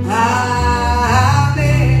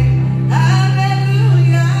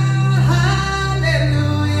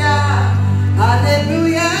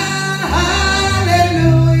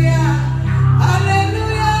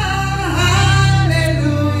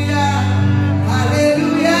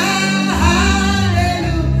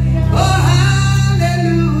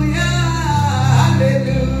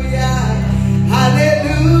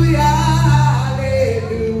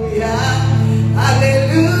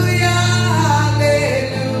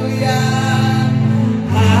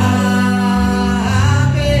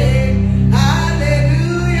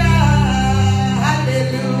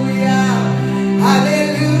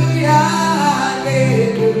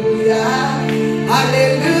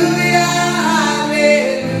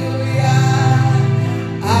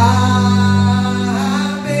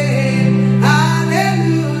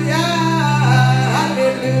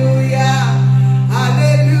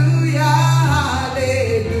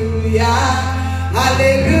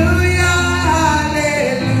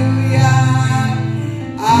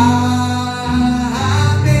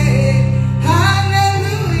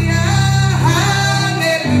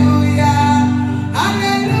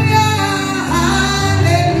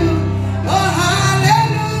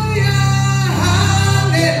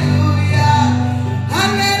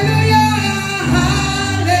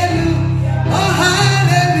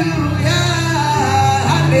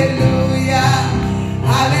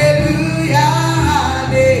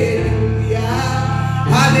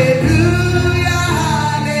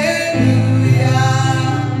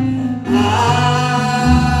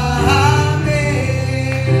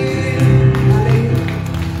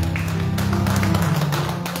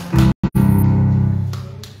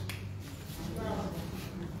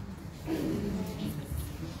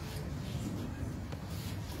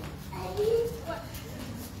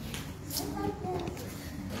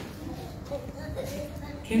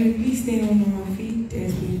 Can we please stay on our feet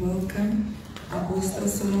as we welcome Apostle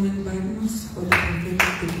Solomon Barnos for the prophetic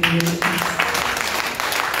declarations?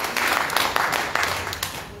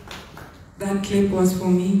 That clip was for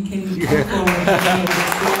me. Can you clap for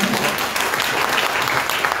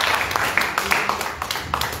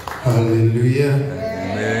Hallelujah.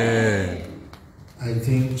 Amen. I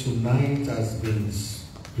think tonight has been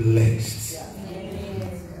blessed.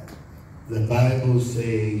 The Bible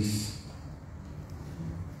says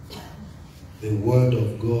the word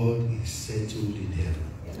of God is settled in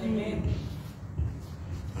heaven. Amen.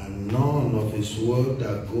 And none of his word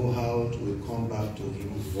that go out will come back to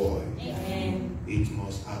him void. Amen. It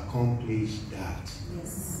must accomplish that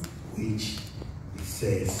which it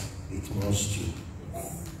says it must do.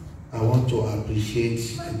 I want to appreciate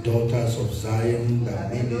the daughters of Zion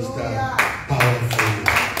that minister powerfully.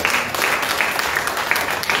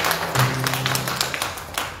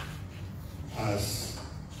 As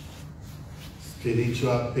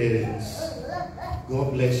spiritual parents,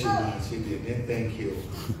 God bless you, Nancy. Thank you.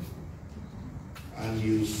 And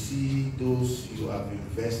you see those you have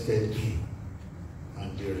invested in,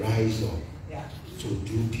 and they rise up to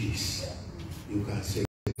do this. You can say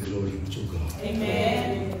glory to God.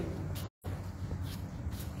 Amen.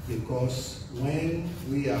 Because when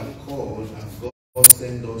we are called and God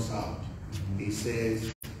sends us out, he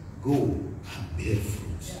says, go and bear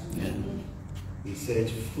fruit. He said,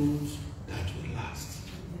 fruit that will last.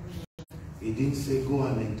 He didn't say go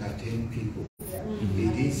and entertain people. He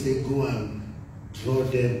didn't say go and draw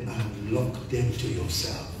them and lock them to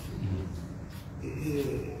yourself.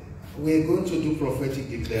 We're going to do prophetic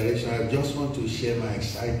declaration. I just want to share my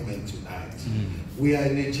excitement tonight. We are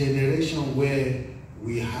in a generation where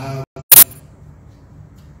we have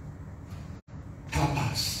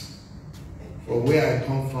tapas. From where I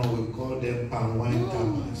come from, we call them palm wine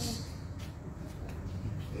tapas.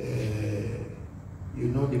 You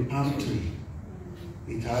know the palm tree,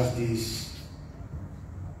 it has this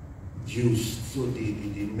juice, so the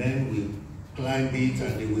men will climb it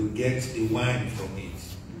and they will get the wine from it.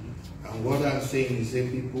 And what I'm saying is that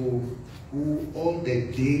people who all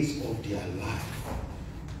the days of their life,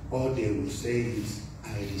 all they will say is,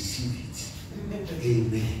 I receive it.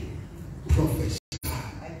 Amen. Prophesy.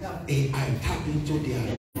 I tap into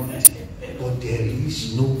their anointing, but there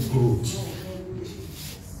is no growth.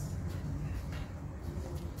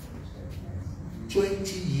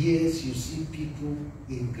 20 years you see people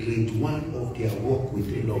in grade 1 of their walk with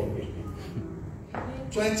the Lord.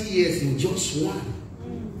 20 years in just one.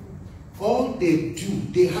 All they do,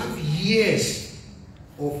 they have years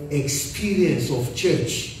of experience of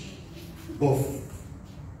church, but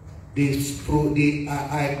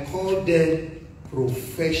I call them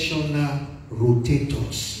professional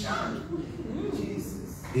rotators.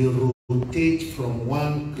 They rotate from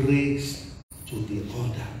one grace to the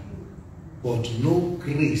other, but no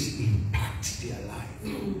grace impacts their life.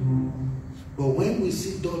 But when we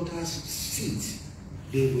see daughters sit,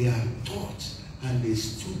 they were taught and they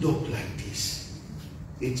stood up like this.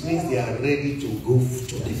 It means they are ready to go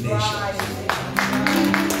to the nations.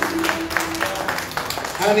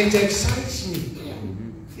 And it excites me.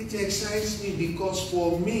 It excites me because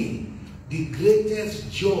for me, the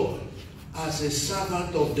greatest joy as a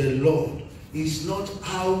servant of the Lord is not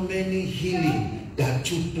how many healing that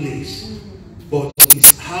took place, but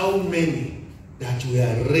it's how many that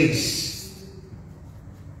were raised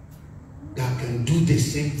that can do the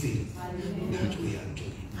same thing that we are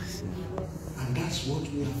doing. And that's what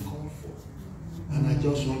we are called for. And I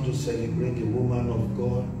just want to celebrate the woman of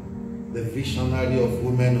God, the visionary of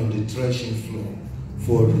women on the threshing floor,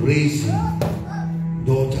 for raising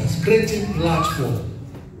daughters, creating platform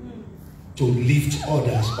to lift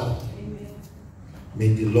others up. May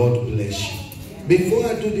the Lord bless you. Before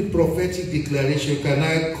I do the prophetic declaration, can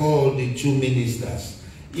I call the two ministers?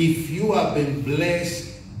 If you have been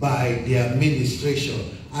blessed by their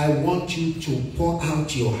ministration, I want you to pour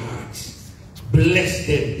out your hearts. Bless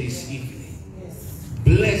them this evening.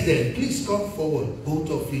 Bless them. Please come forward. Both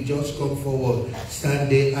of you just come forward. Stand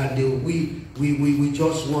there, and we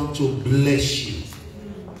just want to bless you.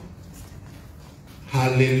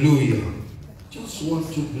 Hallelujah. Just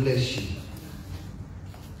want to bless you.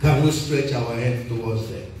 Can we stretch our hands towards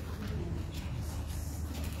them?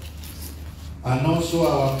 And also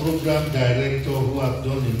our program director, who have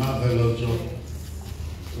done a marvelous job,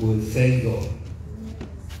 will thank God.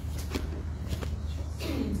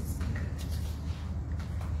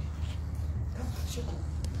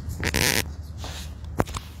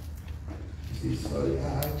 Sorry,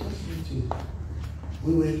 I just need to.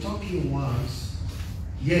 We were talking once.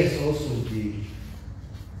 Yes, also the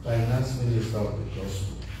finance minister of the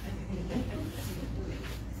gospel.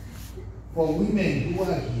 For women who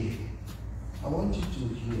are here, I want you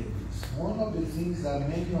to hear this. One of the things that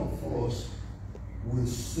many of us will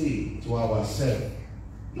say to ourselves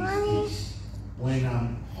is this: when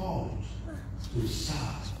I'm called to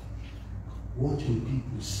serve, what will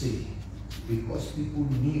people say? Because people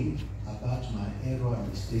knew about my error and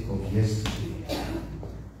mistake of yesterday.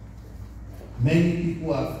 Many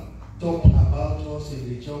people have talked about us in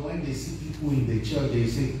the church. When they see people in the church, they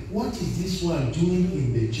say, what is this one doing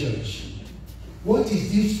in the church? What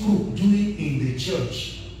is this group doing in the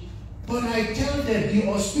church? But I tell them, the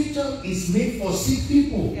hospital is made for sick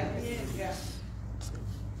people. Yeah.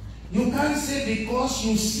 You can't say because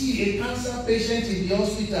you see a cancer patient in the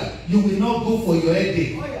hospital, you will not go for your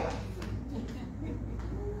headache. Oh, yeah.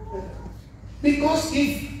 Because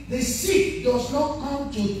if the sick does not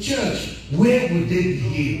come to church, where would they be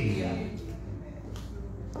healed? Yeah.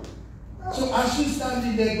 So as you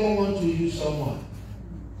standing there, God want to use someone.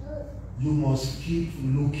 You must keep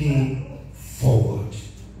looking forward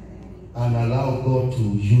and allow God to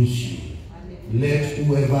use you. Let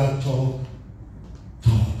whoever talk.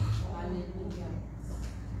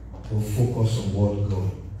 Or focus on what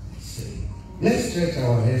God is saying. Let's stretch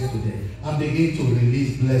our heads today and begin to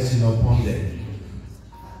release blessing upon them.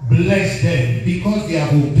 Bless them because they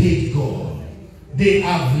have obeyed God. They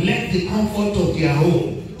have left the comfort of their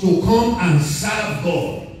home to come and serve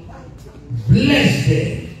God. Bless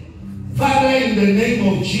them. Father, in the name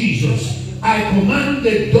of Jesus, I command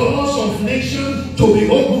the doors of nations to be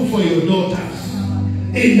open for your daughters.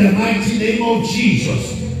 In the mighty name of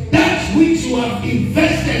Jesus. That which you have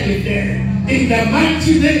invested in them, in the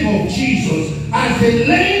mighty name of Jesus, as the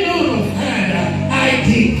laying on of hand, I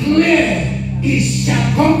declare it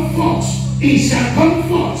shall come forth. It shall come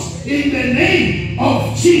forth in the name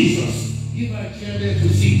of Jesus. Give our children to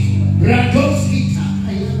see.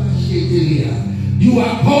 You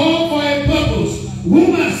are called for a purpose.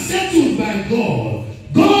 Woman settled by God.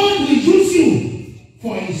 God will use you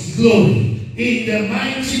for his glory. In the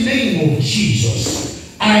mighty name of Jesus.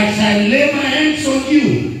 I shall lay my hands on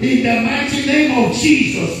you in the mighty name of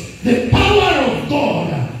Jesus. The power of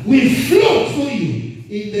God will flow through you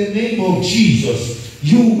in the name of Jesus.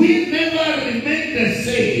 You will never remain the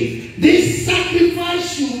same. This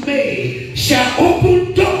sacrifice you made shall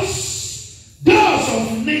open doors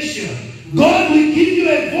of nation. God will give you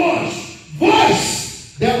a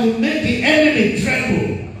voice that will make the enemy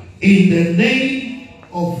tremble in the name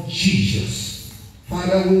of Jesus.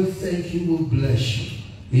 Father, we thank you, we bless you.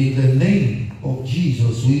 In the name of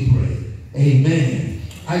Jesus we pray. Amen.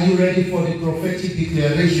 Are you ready for the prophetic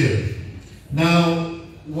declaration? Now,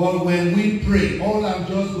 when we pray, all I'm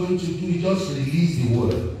just going to do is just release the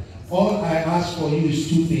word. All I ask for you is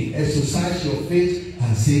two things. Exercise your faith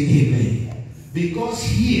and say amen. Because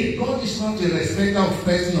here, God is not a respecter of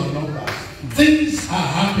person or numbers. Things are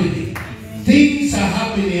happening. Things are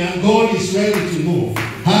happening and God is ready to move.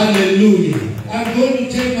 Hallelujah. I'm going to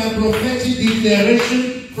take my prophetic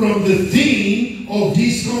declaration from the theme of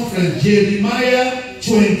this conference, Jeremiah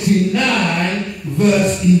 29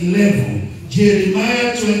 verse 11.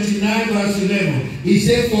 Jeremiah 29 verse 11. He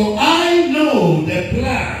said, for I know the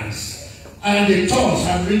plans and the thoughts,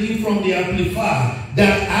 I'm reading from the Amplified,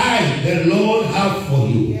 that I, the Lord, have for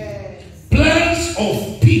you. Yes. Plans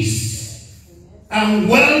of peace and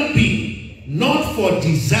well-being, not for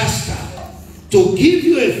disaster to give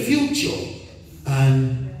you a future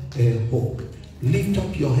and a hope. Lift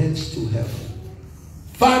up your hands to heaven.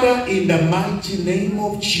 Father, in the mighty name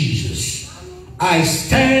of Jesus, I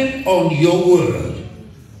stand on your word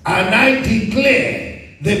and I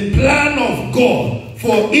declare the plan of God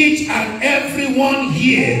for each and every one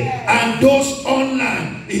here and those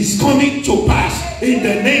online is coming to pass in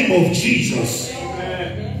the name of Jesus.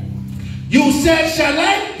 You said, shall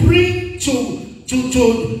I bring to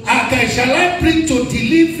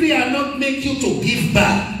delivery and not make you to give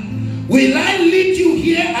back? Will I lead you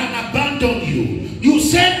here and abandon you? You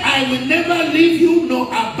said, I will never leave you nor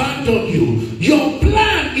abandon you. Your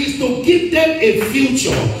plan is to give them a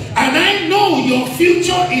future. And I know your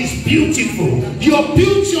future is beautiful. Your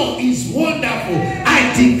future is wonderful.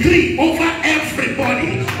 I decree over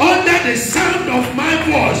everybody under the sound of my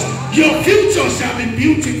voice, your future shall be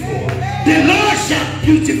beautiful. The Lord shall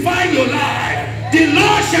beautify your life. The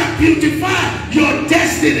Lord shall beautify your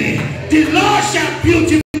destiny. The Lord shall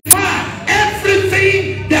beautify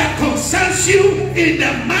everything that concerns you in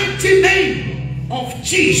the mighty name of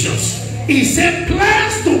Jesus. He said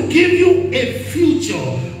plans to give you a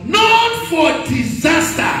future, not for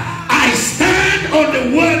disaster. I stand on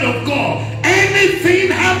the word of God.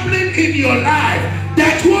 Anything happening in your life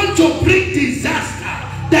that want to bring disaster,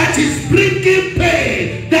 that is bringing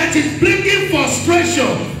pain, that is bringing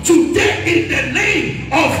frustration, today in the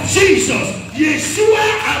name of Jesus,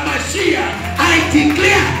 Yeshua HaMashiach, I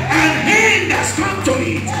declare an end has come to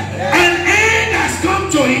it. An end has come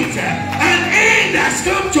to it. An end has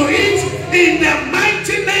come to it in the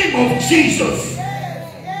mighty name of Jesus.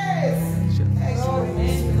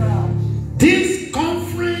 This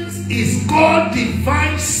conference is called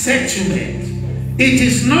Divine Settlement. It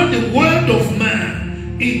is not the word of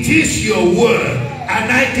man. It is your word.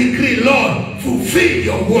 And I decree, Lord, fulfill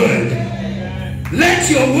your word. Let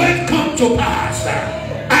your word come to pass.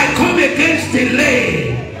 I come against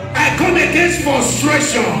delay. I come against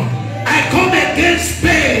frustration. I come against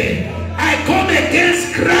pain. I come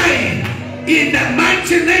against crying. In the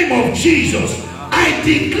mighty name of Jesus, I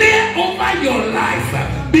declare over your life,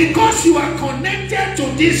 because you are connected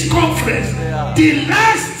to this conference, the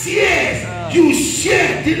last tears you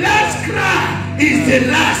share, the last cry is the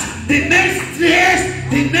last. The next tears,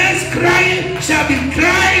 the next crying shall be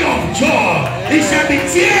cry of joy. It shall be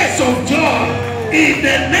tears of joy. In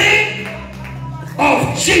the name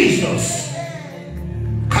of Jesus.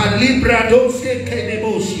 Kalibradoske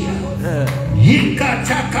kenemosia.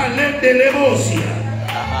 Yikatakalende lemosia.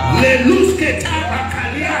 Leluske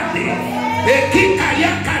tabakaliande.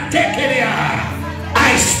 Ekikayakatekelea.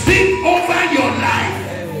 I speak over your life.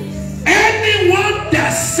 Anyone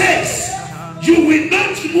that says you will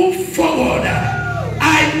not move forward,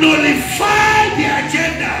 I nullify the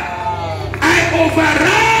agenda. I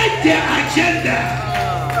override their agenda.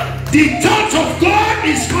 The thought of God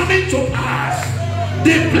is coming to pass.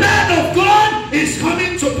 The plan of God is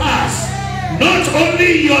coming to pass. Not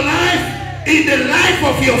only in your life, in the life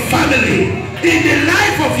of your family, in the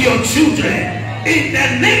life of your children, in the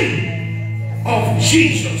name of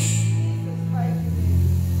Jesus.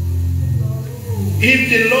 If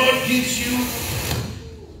the Lord gives you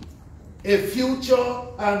a future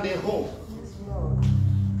and a hope,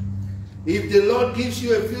 if the Lord gives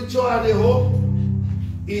you a future and a hope,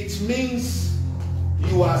 it means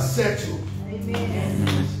you are settled.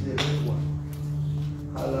 Amen.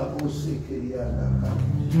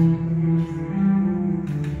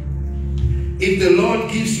 If the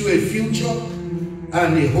Lord gives you a future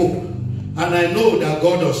and a hope, and I know that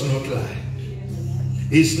God does not lie.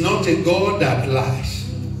 He's not a God that lies.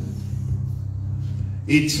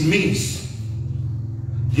 It means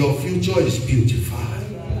your future is beautified.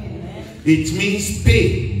 It means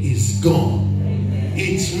pain is gone.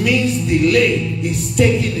 It means delay is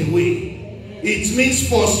taken away. It means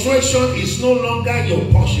frustration is no longer your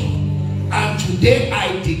portion. And today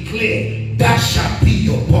I declare that shall be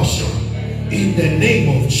your portion in the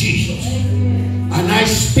name of Jesus. And I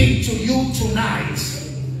speak to you tonight.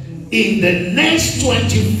 In the next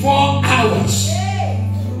 24 hours,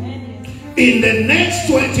 in the next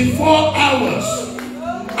 24 hours,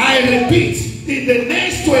 I repeat, in the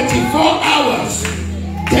next 24 hours,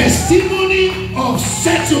 testimony of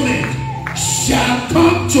settlement shall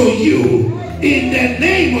come to you in the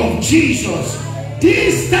name of Jesus.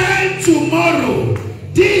 This time tomorrow,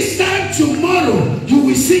 you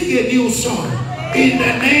will sing a new song in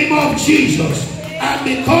the name of Jesus. And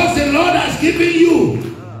because the Lord has given you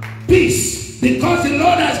peace, because the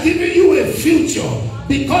Lord has given you a future,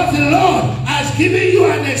 because the Lord has given you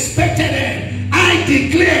an expected end, I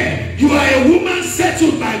declare you are a woman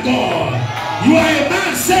settled by God. You are a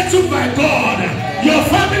man settled by God. Your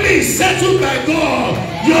family is settled by God.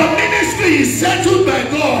 Your ministry is settled by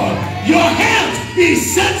God. Your health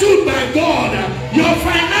is settled by God. Your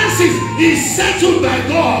finances is settled by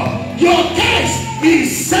God. Your case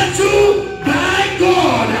is settled by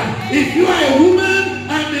God. If you are a woman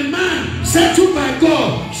and a man settled by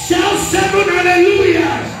God, shout 7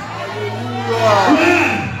 hallelujahs.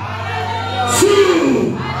 1,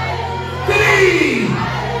 2, 3,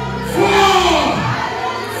 4,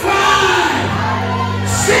 5,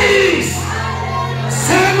 6,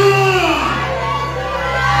 7.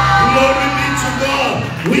 Glory be to God.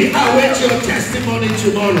 We await your testimony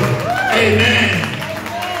tomorrow. Amen.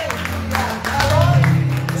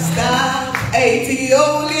 Stop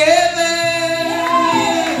Ethiopian.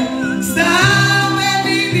 Stop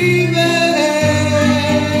believing.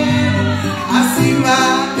 I see my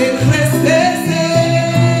Christmas.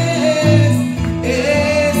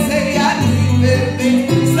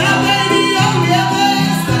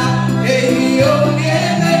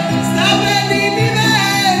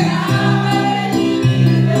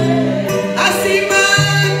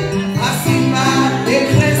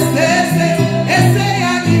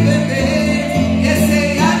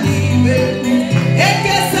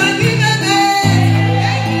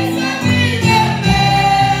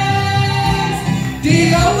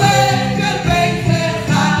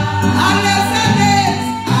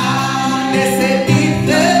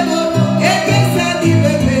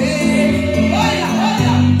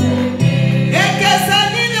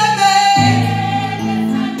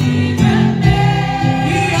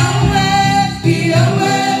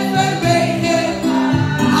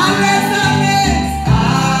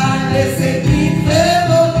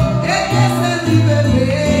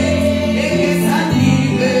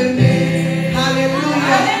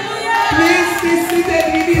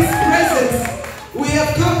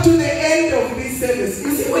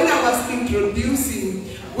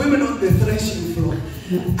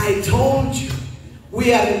 I told you,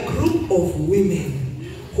 we are a group of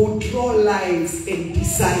women who draw lines and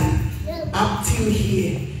decide up till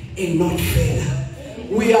here and not further.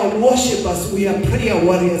 We are worshippers, we are prayer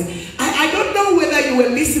warriors. I don't know whether you were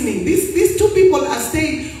listening. These two people are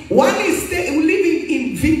staying. One is living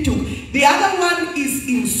in Vintu, the other one is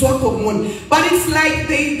in Swakopmund. But it's like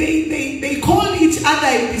they called each other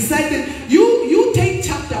and decided, you take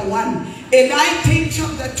chapter 1 and I take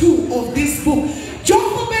chapter 2 of this book.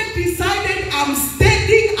 Jochebed decided, I'm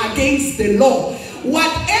standing against the law.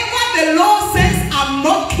 Whatever the law says, I'm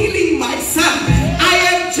not killing my son. I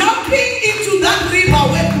am jumping into that river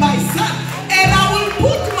with my son, and I will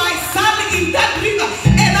put my son in that river,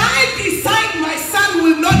 and I decide my son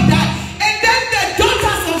will not die. And then the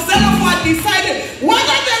daughters of Zelophehad decided,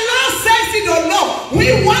 whether the law says it or not,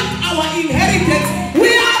 we want our inheritance.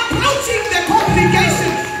 We are approaching the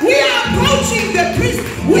congregation. We are approaching the priest.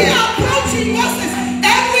 We are approaching Moses, and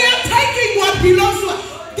we are taking what belongs to us.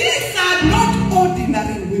 These are not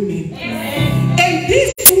ordinary women. And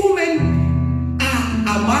these women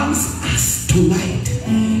are amongst us tonight.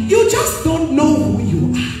 You just don't know who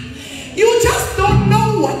you are. You just don't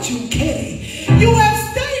know what you carry. You have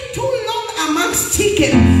stayed too long amongst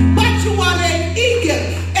chicken, but you are an eagle.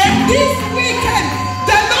 And this weekend,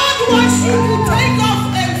 the Lord wants you to take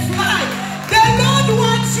off and fly. The Lord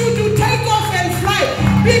wants you to take off and fly.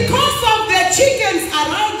 Because of the chickens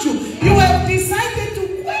around you, you have decided to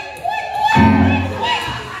quit.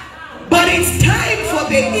 But it's time for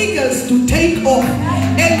the eagles to take off.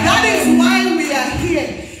 And that is why we are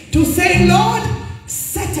here to say, Lord,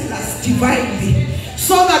 settle us divinely,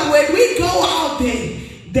 so that when we go out there,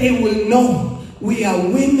 they will know we are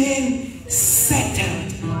women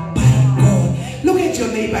settled by God. Look at your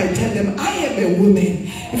neighbor and tell them, I am a woman.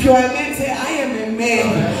 If you are a man, say, I am a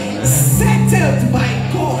man settled by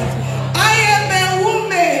God. I am a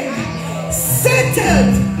woman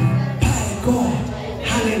settled by God.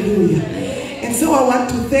 Hallelujah. And so I want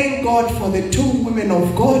to thank God for the two women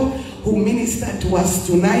of God who ministered to us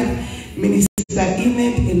tonight, Minister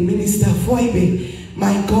Enid and Minister Foibe.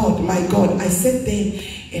 My God, I sat there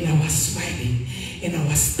and I was smiling and I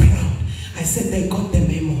was proud. I said they got the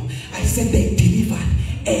memo. I said they delivered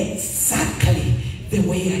exactly the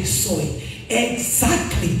way I saw it,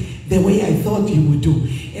 exactly the way I thought you would do.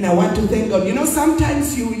 And I want to thank God. You know,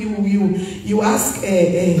 sometimes you ask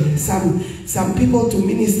some people to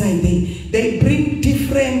minister, and they bring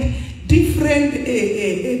different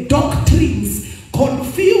doctrines,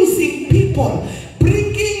 confusing people,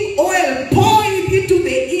 bringing oil, pouring into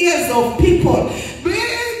the ears of people,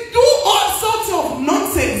 do all sorts of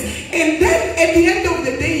nonsense. And then at the end of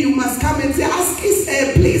the day, you must come and say,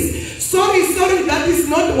 please, sorry, that is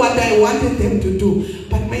not what I wanted them to do.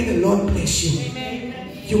 But may the Lord bless you.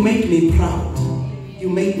 You make me proud. You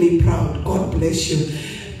make me proud. God bless you.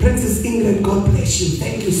 Princess Ingrid, God bless you.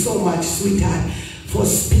 Thank you so much, sweetheart, for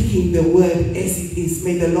speaking the word as it is.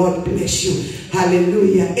 May the Lord bless you.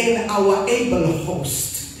 Hallelujah. And our able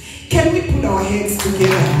host. Can we put our hands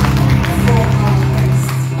together for our host?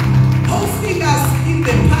 Hosting us in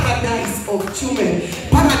the paradise of Tsumeb,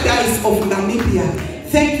 paradise of Namibia.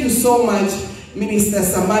 Thank you so much, Minister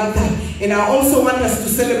Samantha. And I also want us to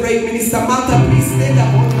celebrate Minister Samantha. Please stand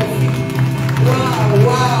up on your feet. Wow,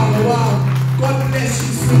 wow, wow. God bless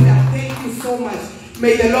you, sweetheart. Thank you so much.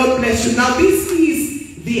 May the Lord bless you. Now, this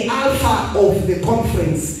is the alpha of the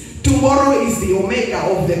conference. Tomorrow is the omega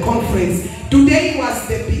of the conference. Today was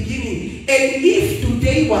the beginning. And if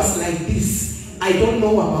today was like this, I don't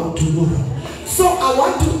know about tomorrow. So I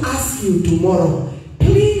want to ask you tomorrow,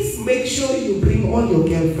 please make sure you bring all your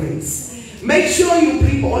girlfriends. Make sure you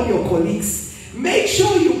bring all your colleagues. Make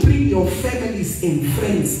sure you bring your families and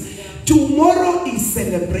friends. Tomorrow is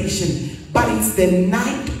celebration, but it's the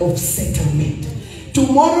night of settlement.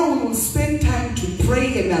 Tomorrow we will spend time to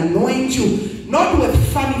pray and anoint you, not with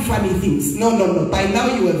funny things. No. By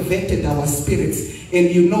now you have vetted our spirits and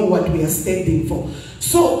you know what we are standing for.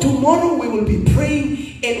 So tomorrow we will be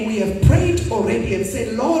praying, and we have prayed already and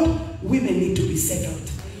said, Lord, women need to be settled.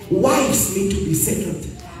 Wives need to be settled.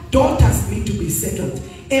 Daughters need to be settled.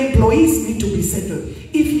 Employees need to be settled.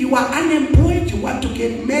 If you are unemployed, you want to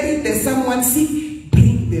get married, there's someone sick,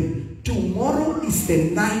 bring them. Tomorrow is the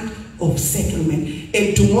night of settlement.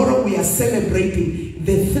 And tomorrow we are celebrating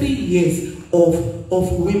the 3 years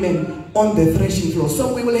of women on the threshing floor.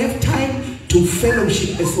 So we will have time to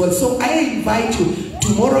fellowship as well. So I invite you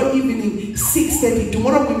tomorrow evening, 6:30.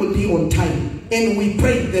 Tomorrow we will be on time. And we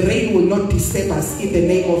pray the rain will not disturb us in the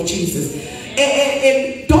name of Jesus.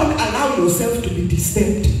 And don't allow yourself to be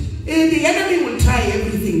disturbed. The enemy will try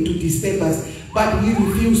everything to disturb us, but we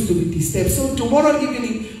refuse to be disturbed. So tomorrow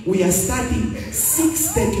evening, we are starting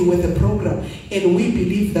 6:30 with the program. And we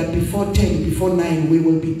believe that before 10, before 9, we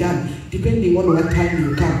will be done, depending on what time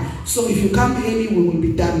you come. So if you come early, we will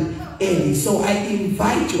be done early. So I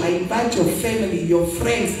invite you, I invite your family, your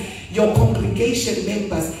friends, your congregation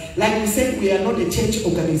members. Like we said, we are not a church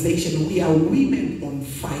organization. We are women on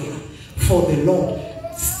fire for the Lord,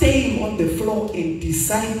 staying on the floor and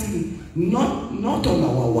deciding not on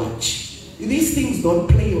our watch. These things don't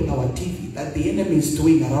play on our TV that the enemy is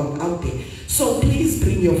doing around out there. So please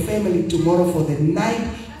bring your family tomorrow for the night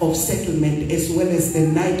of settlement as well as the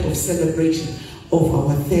night of celebration of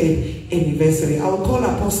our 3rd anniversary. I will call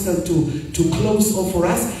Apostle to close off for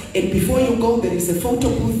us. And before you go, there is a photo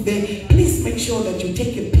booth there. Please make sure that you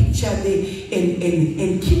take a picture there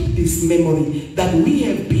and keep this memory that we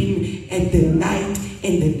have been at the night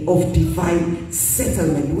of divine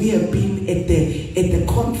settlement. We have been at the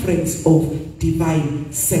conference of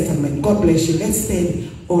divine settlement. God bless you. Let's stand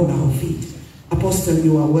on our feet. Apostle,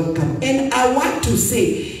 you are welcome. And I want to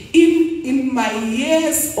say, in my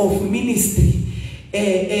years of ministry,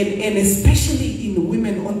 and especially in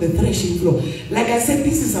women on the threshing floor, like I said,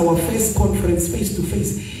 this is our first conference face to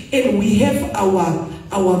face, and we have our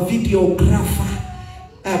videographer,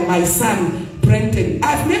 my son Brenton.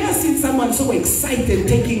 I've never seen someone so excited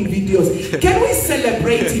taking videos. Can we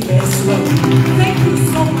celebrate him as well? Thank you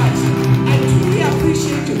so much. I truly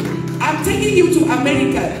appreciate you. I'm taking you to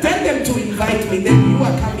America. Tell them to invite me. Then you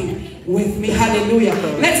are coming with me. Hallelujah.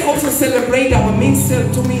 Let's also celebrate our minister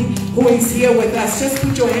to me who is here with us. Just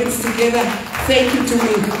put your hands together. Thank you to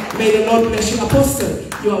me. May the Lord bless you. Apostle,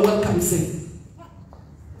 you are welcome, sir.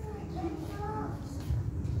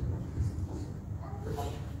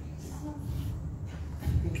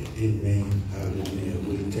 Amen. Hallelujah.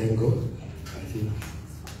 We thank God. I think.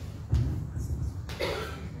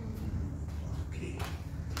 Okay.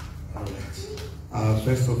 All right.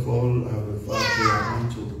 First of all, I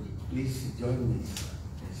want to please join me.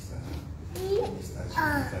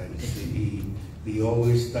 We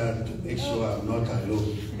always stand to make sure I'm not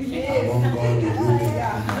alone among God and women.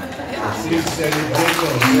 Please celebrate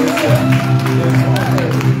us.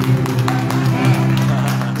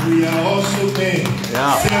 We are also men.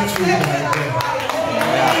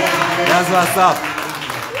 That's what's up.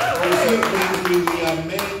 We are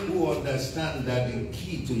men who understand that the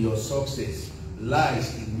key to your success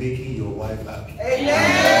lies in making your wife happy.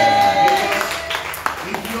 Amen.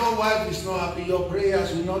 If your wife is not happy, your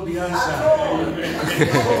prayers will not be answered.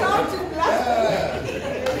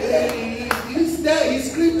 It's there,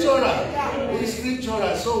 it's scriptural. It's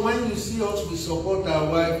scriptural. So when you see us, we support our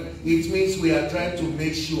wife, it means we are trying to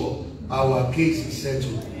make sure our case is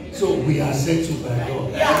settled. So we are settled by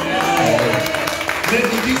God.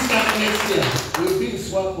 Maybe this time next year we'll be in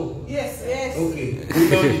Swapo. Yes, yes. Okay, we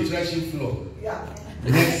don't need threshing floor. Yeah.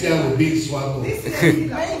 Next year we'll be in Swapo. This year,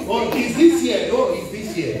 Oh, it's this year. Oh, it's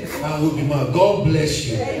this year. And we'll be more. God bless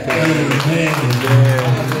you. Amen.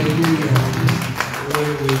 Hallelujah.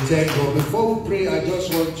 We thank God. Before we pray, I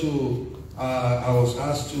just want to, I was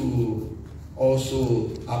asked to also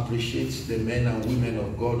appreciate the men and women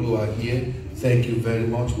of God who are here. Thank you very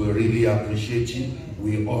much. We really appreciate you.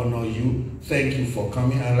 We honor you. Thank you for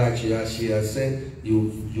coming. And like she has said,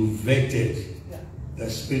 you vetted the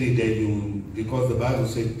spirit that you, because the Bible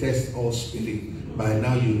says test all spirit. By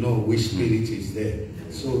now you know which spirit is there.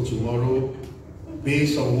 So tomorrow,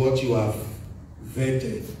 based on what you have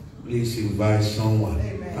vetted, please invite someone.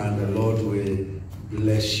 Amen. And the Lord will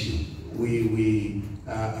bless you. We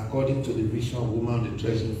according to the vision of Woman on the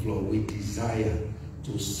Threshing Floor, we desire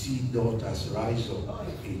to see daughters rise up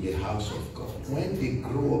in the house of God. When they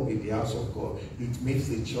grow up in the house of God, it makes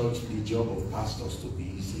the church, the job of pastors to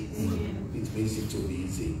be easy. It makes it to be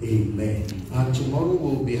easy. Amen. And tomorrow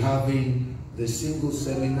we'll be having the single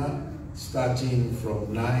seminar starting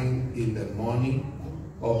from 9 in the morning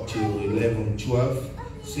up to 11, 12.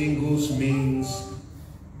 Singles means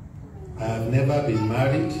I have never been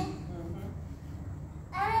married.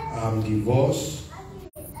 I'm divorced.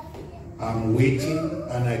 I'm waiting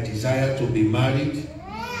and I desire to be married.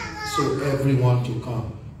 So everyone to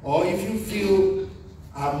come. Or if you feel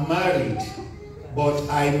I'm married, but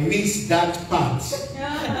I miss that part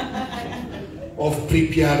of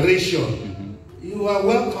preparation, you are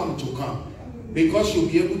welcome to come. Because you'll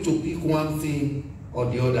be able to pick one thing or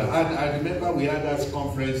the other. And I remember we had that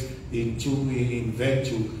conference in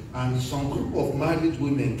Venture, and some group of married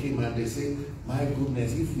women came and they said, my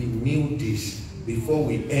goodness, if we knew this before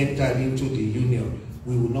we entered into the union,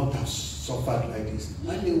 we would not have suffered like this.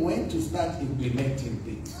 And they went to start implementing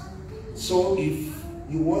things. So if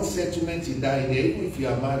you want settlement in that area, even if you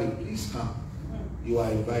are married, please come. You are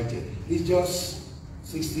invited. It's just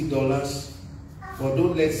 $60, but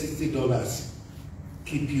don't let $60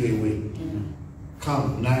 keep you away.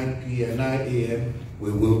 Come 9 p.m., 9 a.m.,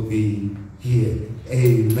 we will be here.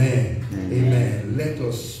 Amen. Amen. Let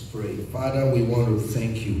us pray. Father, we want to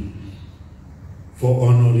thank you for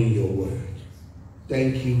honoring your word.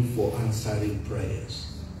 Thank you for answering prayers.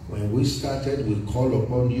 When we started, we called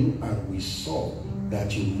upon you and we saw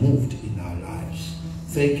that you moved in our lives.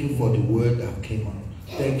 Thank you for the word that came out.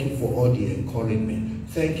 Thank you for all the encouragement.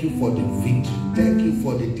 Thank you for the victory. Thank you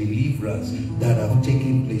for the deliverance that have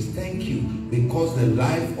taken place. Thank you because the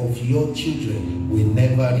life of your children will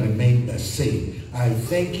never remain the same. I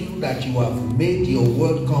thank you that you have made your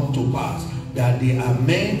word come to pass, that they are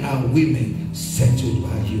men and women settled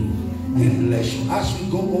by you. We bless you. As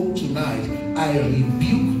we go home tonight, I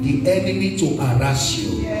rebuke the enemy to harass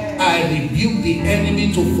you. I rebuke the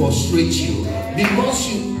enemy to frustrate you.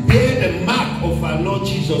 Because you bear the mark of our Lord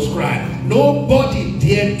Jesus Christ, nobody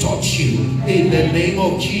dare touch you in the name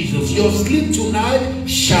of Jesus. Your sleep tonight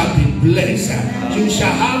shall be blessed. You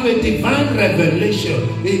shall have a divine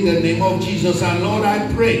revelation in the name of Jesus. And Lord,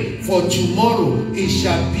 I pray for tomorrow, it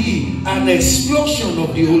shall be an explosion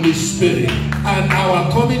of the Holy Spirit, and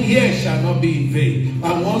our coming here shall not be in vain.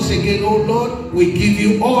 And once again, oh Lord, we give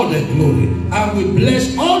you all the glory, and we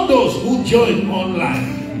bless all those who join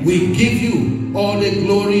online. We give you all the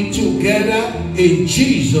glory together in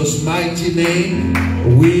Jesus' mighty name.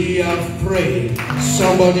 We have prayed.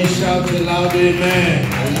 Somebody shout aloud, amen.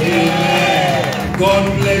 Amen.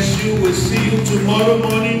 God bless you. We'll see you tomorrow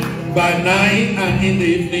morning by 9 and in the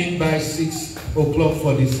evening by 6 o'clock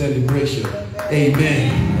for the celebration.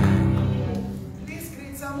 Amen.